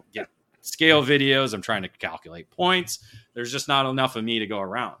 get scale videos. I'm trying to calculate points. There's just not enough of me to go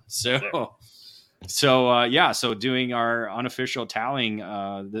around. So doing our unofficial tallying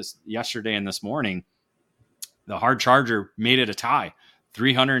this yesterday and this morning, the hard charger made it a tie,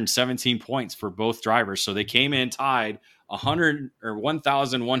 317 points for both drivers. So they came in tied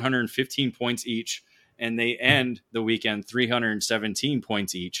 1,115 points each, and they end the weekend 317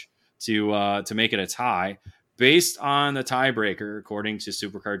 points each to make it a tie. Based on the tiebreaker, according to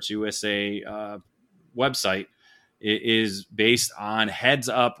SuperCards USA website, it is based on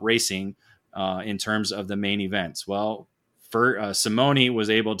heads-up racing in terms of the main events. Well, Simoni was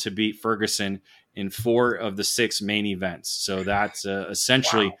able to beat Ferguson in 4 of the 6 main events. So that's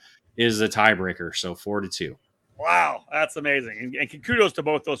essentially is the tiebreaker. So 4-2. Wow, that's amazing. And kudos to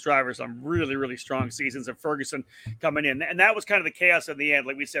both those drivers on really, really strong seasons, and Ferguson coming in. And that was kind of the chaos in the end.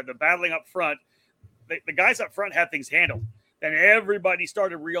 Like we said, the battling up front, the guys up front had things handled. Then everybody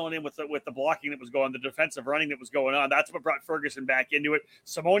started reeling in with the blocking that was going on, the defensive running that was going on. That's what brought Ferguson back into it.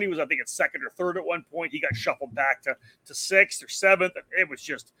 Simoni was, I think, at 2nd or 3rd at one point. He got shuffled back to 6th or 7th. It was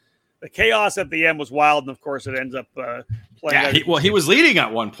just the chaos at the end was wild, and of course, it ends up playing. Yeah, he was leading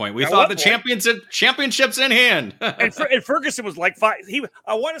at one point. We thought the championship's in hand. and Ferguson was like 5.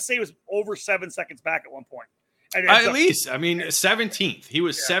 I want to say he was over 7 seconds back at one point. At least, 17th. He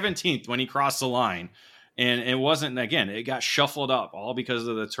was 17th when he crossed the line. And it wasn't, again, it got shuffled up all because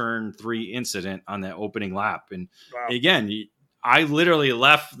of the turn 3 incident on that opening lap. And again, I literally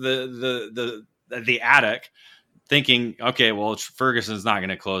left the attic thinking, okay, well, Ferguson's not going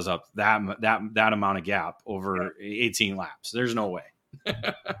to close up that amount of gap over 18 laps. There's no way.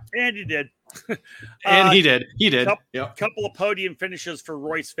 And he did. He did. Couple of podium finishes for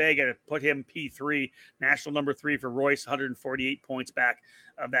Royce Vega to put him P3, national number 3 for Royce, 148 points back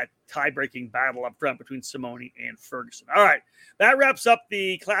of that tie-breaking battle up front between Simoni and Ferguson. All right, that wraps up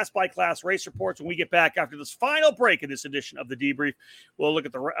the class-by-class race reports. When we get back after this final break in this edition of the Debrief, we'll look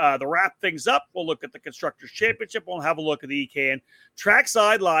at the wrap things up. We'll look at the Constructors' Championship. We'll have a look at the EKN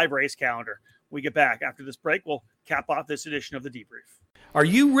Trackside Live race calendar. When we get back after this break, we'll cap off this edition of the Debrief. Are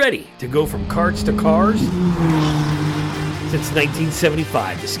you ready to go from karts to cars? Since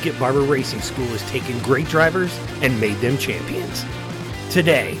 1975, the Skip Barber Racing School has taken great drivers and made them champions.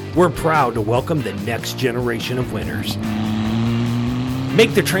 Today, we're proud to welcome the next generation of winners.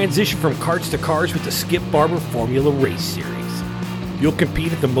 Make the transition from karts to cars with the Skip Barber Formula Race Series. You'll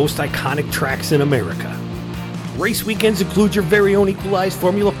compete at the most iconic tracks in America. Race weekends include your very own equalized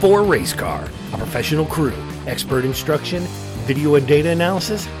Formula 4 race car, a professional crew, expert instruction, video and data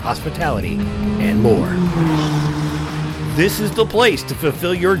analysis, hospitality, and more. This is the place to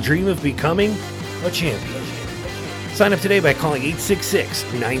fulfill your dream of becoming a champion. Sign up today by calling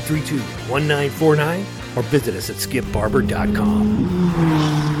 866-932-1949 or visit us at skipbarber.com.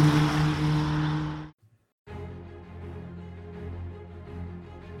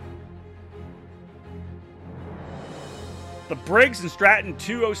 The Briggs & Stratton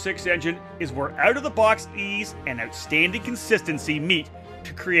 206 engine is where out-of-the-box ease and outstanding consistency meet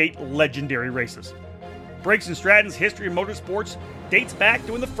to create legendary races. Briggs & Stratton's history in motorsports dates back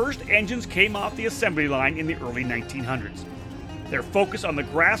to when the first engines came off the assembly line in the early 1900s. Their focus on the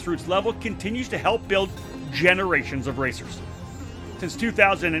grassroots level continues to help build generations of racers. Since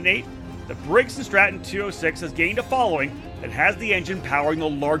 2008, the Briggs & Stratton 206 has gained a following that has the engine powering the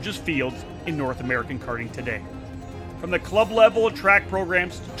largest fields in North American karting today. From the club level and track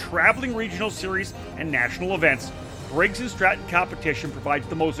programs to traveling regional series and national events, Briggs & Stratton competition provides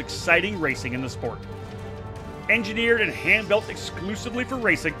the most exciting racing in the sport. Engineered and hand-built exclusively for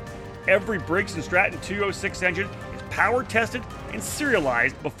racing, every Briggs & Stratton 206 engine is power tested and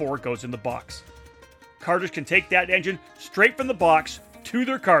serialized before it goes in the box. Karters can take that engine straight from the box to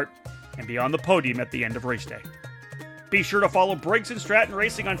their kart and be on the podium at the end of race day. Be sure to follow Briggs & Stratton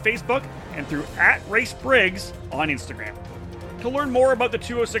Racing on Facebook and through @RaceBriggs on Instagram. To learn more about the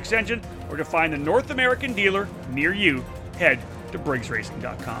 206 engine or to find the North American dealer near you, head to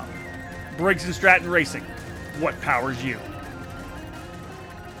BriggsRacing.com. Briggs & Stratton Racing, what powers you?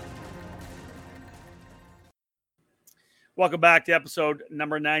 Welcome back to episode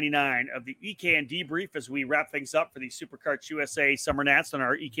number 99 of the EKN Debrief as we wrap things up for the SuperKarts USA Summer Nats on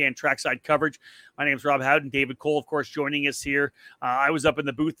our EKN trackside coverage. My name is Rob Howden. David Cole, of course, joining us here. I was up in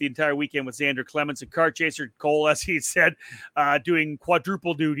the booth the entire weekend with Xander Clements and Kart Chaser Cole, as he said, doing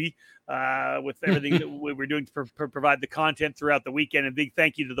quadruple duty with everything that we were doing to provide the content throughout the weekend. And big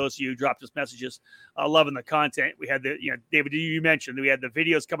thank you to those of you who dropped us messages loving the content. We had David, you mentioned we had the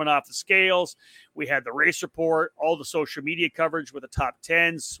videos coming off the scales. We had the race report, all the social media coverage with the top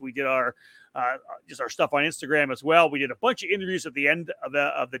 10s. We did our just our stuff on Instagram as well. We did a bunch of interviews at the end of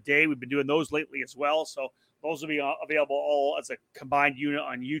the day. We've been doing those lately as well. So those will be available all as a combined unit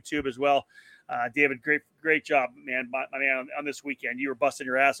on YouTube as well. David, great job, man. My man on this weekend. You were busting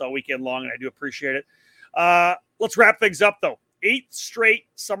your ass all weekend long, and I do appreciate it. Let's wrap things up, though. 8 straight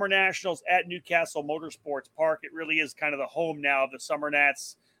Summer Nationals at Newcastle Motorsports Park. It really is kind of the home now of the Summer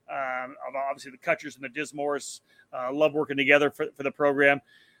Nats, of obviously the Kutchers and the Dismores. Love working together for the program.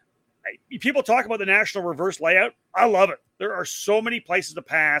 People talk about the national reverse layout. I love it. There are so many places to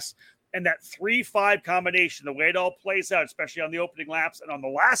pass, and that 3-5 combination, the way it all plays out, especially on the opening laps and on the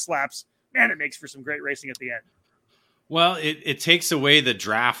last laps, man, it makes for some great racing at the end. Well, it takes away the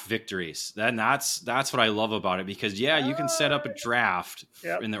draft victories. That's what I love about it, because you can set up a draft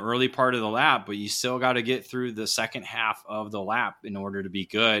in the early part of the lap, but you still got to get through the second half of the lap in order to be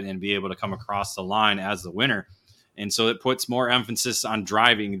good and be able to come across the line as the winner. And so it puts more emphasis on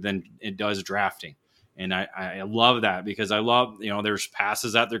driving than it does drafting. And I love that, because I love, there's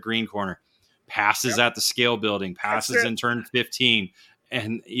passes at the green corner, passes at the scale building, passes in turn 15,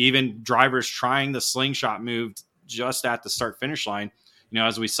 and even drivers trying the slingshot move just at the start finish line.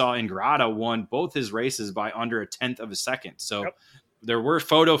 As we saw, Ingrata won both his races by under 1/10 of a second. So there were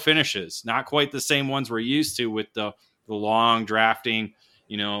photo finishes, not quite the same ones we're used to with the long drafting,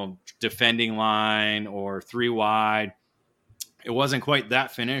 defending line or 3 wide. It wasn't quite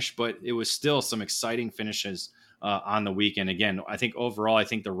that finish, but it was still some exciting finishes on the weekend. Again, I think overall,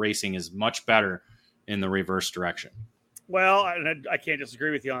 the racing is much better in the reverse direction. Well, I can't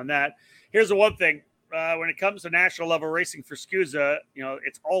disagree with you on that. Here's the one thing. When it comes to national level racing for SCUSA,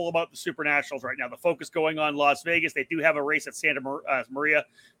 it's all about the Super Nationals right now. The focus going on Las Vegas. They do have a race at Santa Maria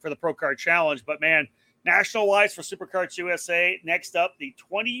for the Pro Kart Challenge. But, man, national-wise for SuperKarts USA, next up, the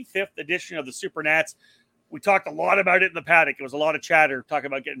 25th edition of the Super Nats. We talked a lot about it in the paddock. It was a lot of chatter talking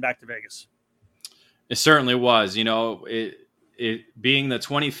about getting back to Vegas. It certainly was. It being the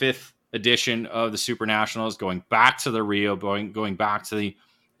 25th edition of the Super Nationals, going back to the Rio, going back to the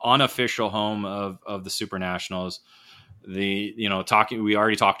unofficial home of the Super Nationals. We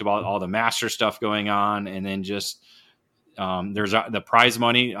already talked about all the master stuff going on, and then just there's the prize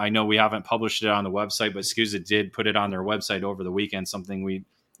money. I know we haven't published it on the website, but SCUSA did put it on their website over the weekend, something we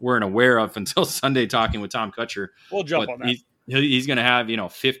weren't aware of until Sunday talking with Tom Kutcher. We'll jump on that. He's going to have,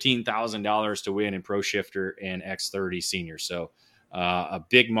 $15,000 to win in Pro Shifter and X30 Senior. So a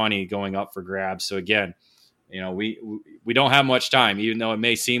big money going up for grabs. So again, we don't have much time, even though it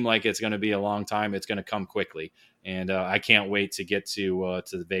may seem like it's going to be a long time. It's going to come quickly. And I can't wait to get to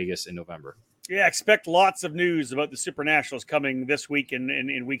Vegas in November. Yeah, expect lots of news about the Super Nationals coming this week and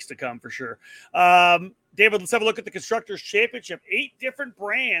in weeks to come for sure. David, let's have a look at the Constructors' Championship. 8 different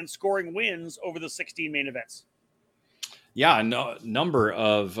brands scoring wins over the 16 main events. Yeah, number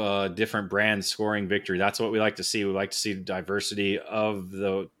of different brands scoring victory. That's what we like to see. We like to see the diversity of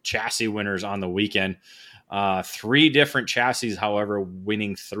the chassis winners on the weekend. 3 different chassis, however,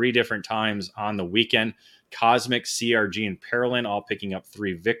 winning 3 different times on the weekend. Cosmic, CRG, and Parolin all picking up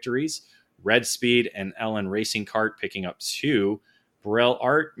 3 victories. Red Speed and Ellen Racing Kart picking up 2. Burrell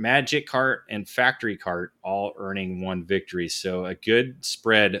Art, Magic Kart, and Factory Kart all earning 1 victory. So a good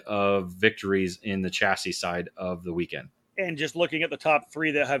spread of victories in the chassis side of the weekend. And just looking at the top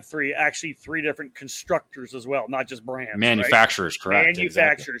 3 that have 3 different constructors as well, not just brands. Manufacturers, right? Correct.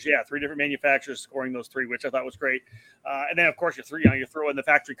 Manufacturers, exactly. 3 different manufacturers scoring those 3, which I thought was great. And then, of course, you throw in the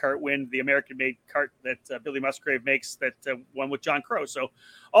Factory Kart win, the American-made kart that Billy Musgrave makes that won with John Crow. So,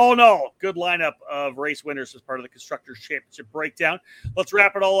 all in all, good lineup of race winners as part of the Constructors' Championship breakdown. Let's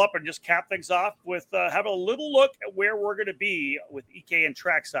wrap it all up and just cap things off with having a little look at where we're going to be with EKN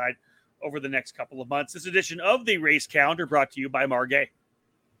Trackside over the next couple of months. This edition of the Race Calendar brought to you by Margay.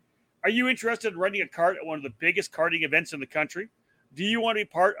 Are you interested in running a kart at one of the biggest karting events in the country? Do you want to be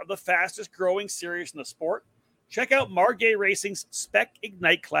part of the fastest growing series in the sport? Check out Margay Racing's Spec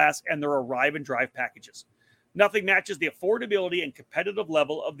Ignite class and their Arrive and Drive packages. Nothing matches the affordability and competitive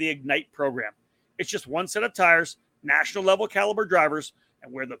level of the Ignite program. It's just one set of tires, national level caliber drivers,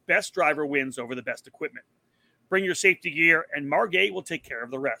 and where the best driver wins over the best equipment. Bring your safety gear, and Margay will take care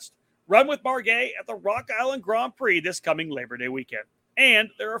of the rest. Run with Margay at the Rock Island Grand Prix this coming Labor Day weekend. And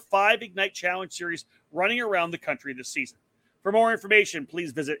there are 5 Ignite Challenge Series running around the country this season. For more information,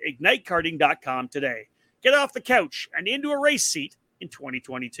 please visit ignitekarting.com today. Get off the couch and into a race seat in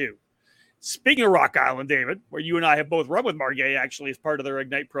 2022. Speaking of Rock Island, David, where you and I have both run with Margay actually as part of their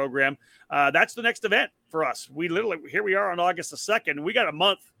Ignite program, that's the next event for us. Here we are on August the 2nd. We got a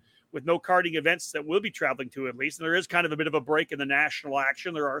month with no karting events that we'll be traveling to at least. And there is kind of a bit of a break in the national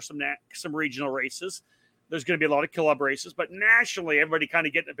action. There are some regional races. There's going to be a lot of club races, but nationally, everybody kind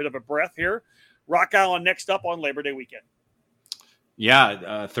of getting a bit of a breath here. Rock Island next up on Labor Day weekend.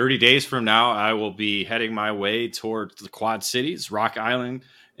 Yeah, 30 days from now, I will be heading my way towards the Quad Cities, Rock Island,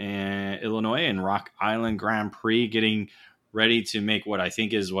 and Illinois, and Rock Island Grand Prix, getting ready to make what I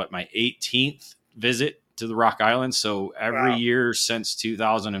think is my 18th visit to the Rock Island. So every year since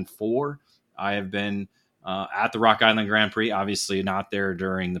 2004, I have been at the Rock Island Grand Prix. Obviously not there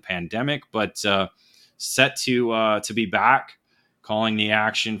during the pandemic, but set to be back, calling the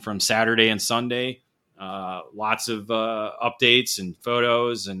action from Saturday and Sunday. Lots of updates and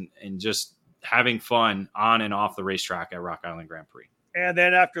photos and just having fun on and off the racetrack at Rock Island Grand Prix. And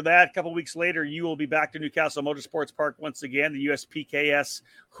then after that, a couple weeks later, you will be back to Newcastle Motorsports Park once again, the USPKS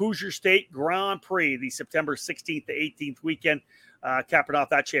Hoosier State Grand Prix, the September 16th to 18th weekend, capping off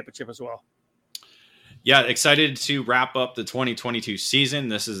that championship as well. Yeah, excited to wrap up the 2022 season.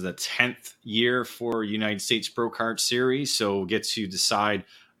 This is the 10th year for United States Pro Kart Series, so we'll get to decide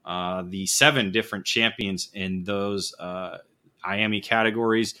the 7 different champions in those IAME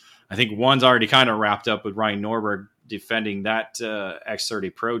categories. I think one's already kind of wrapped up with Ryan Norberg defending that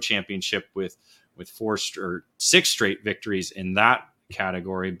X30 Pro Championship with 6 straight victories in that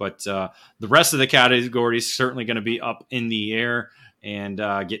category. But the rest of the categories certainly going to be up in the air and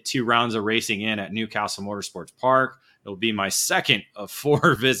get 2 rounds of racing in at Newcastle Motorsports Park. It'll be my second of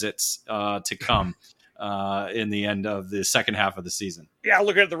 4 visits to come in the end of the second half of the season. Yeah,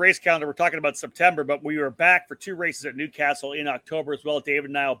 looking at the race calendar, we're talking about September, but we were back for 2 races at Newcastle in October as well. David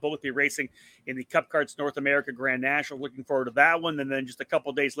and I will both be racing in the Cup Karts North America Grand National. Looking forward to that one. And then just a couple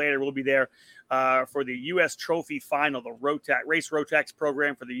of days later, we'll be there for the U.S. Trophy Final, the Race Rotax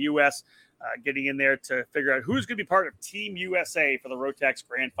program for the U.S., getting in there to figure out who's going to be part of Team USA for the Rotax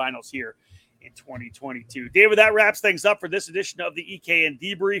Grand Finals here in 2022. David, that wraps things up for this edition of the EKN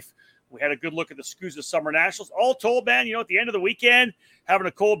Debrief. We had a good look at the SCUSA Summer Nationals. All told, man, at the end of the weekend, having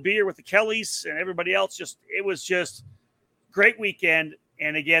a cold beer with the Kellys and everybody else, it was just great weekend.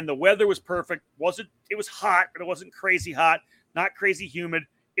 And again, the weather was perfect. It was hot, but it wasn't crazy hot, not crazy humid.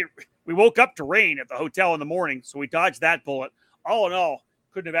 We woke up to rain at the hotel in the morning, so we dodged that bullet. All in all,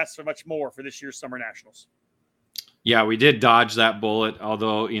 couldn't have asked for much more for this year's Summer Nationals. Yeah, we did dodge that bullet,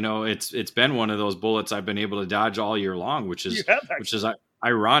 although, it's been one of those bullets I've been able to dodge all year long, which is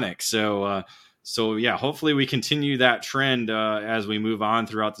ironic. So yeah, hopefully we continue that trend as we move on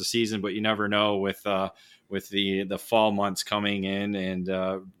throughout the season, but you never know with the fall months coming in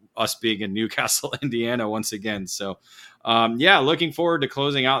and us being in Newcastle, Indiana once again. So looking forward to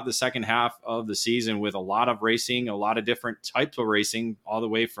closing out the second half of the season with a lot of racing, a lot of different types of racing, all the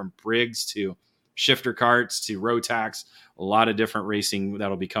way from Briggs to shifter karts to Rotax, a lot of different racing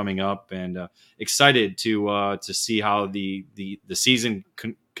that'll be coming up, and excited to see how the season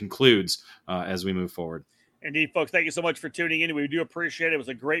concludes as we move forward. Indeed, folks, thank you so much for tuning in. We do appreciate it. It was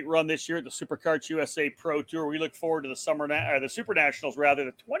a great run this year at the SuperKarts USA Pro Tour. We look forward to the Super Nationals,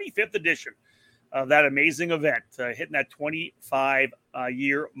 the 25th edition of that amazing event, hitting that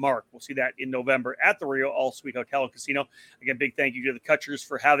 25-year mark. We'll see that in November at the Rio All Suite Hotel and Casino. Again, big thank you to the Kutchers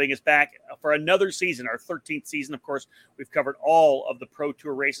for having us back for another season, our 13th season. Of course, we've covered all of the Pro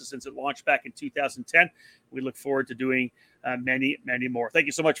Tour races since it launched back in 2010. We look forward to doing many, many more. Thank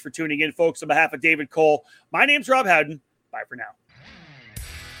you so much for tuning in, folks. On behalf of David Cole, my name's Rob Howden. Bye for now.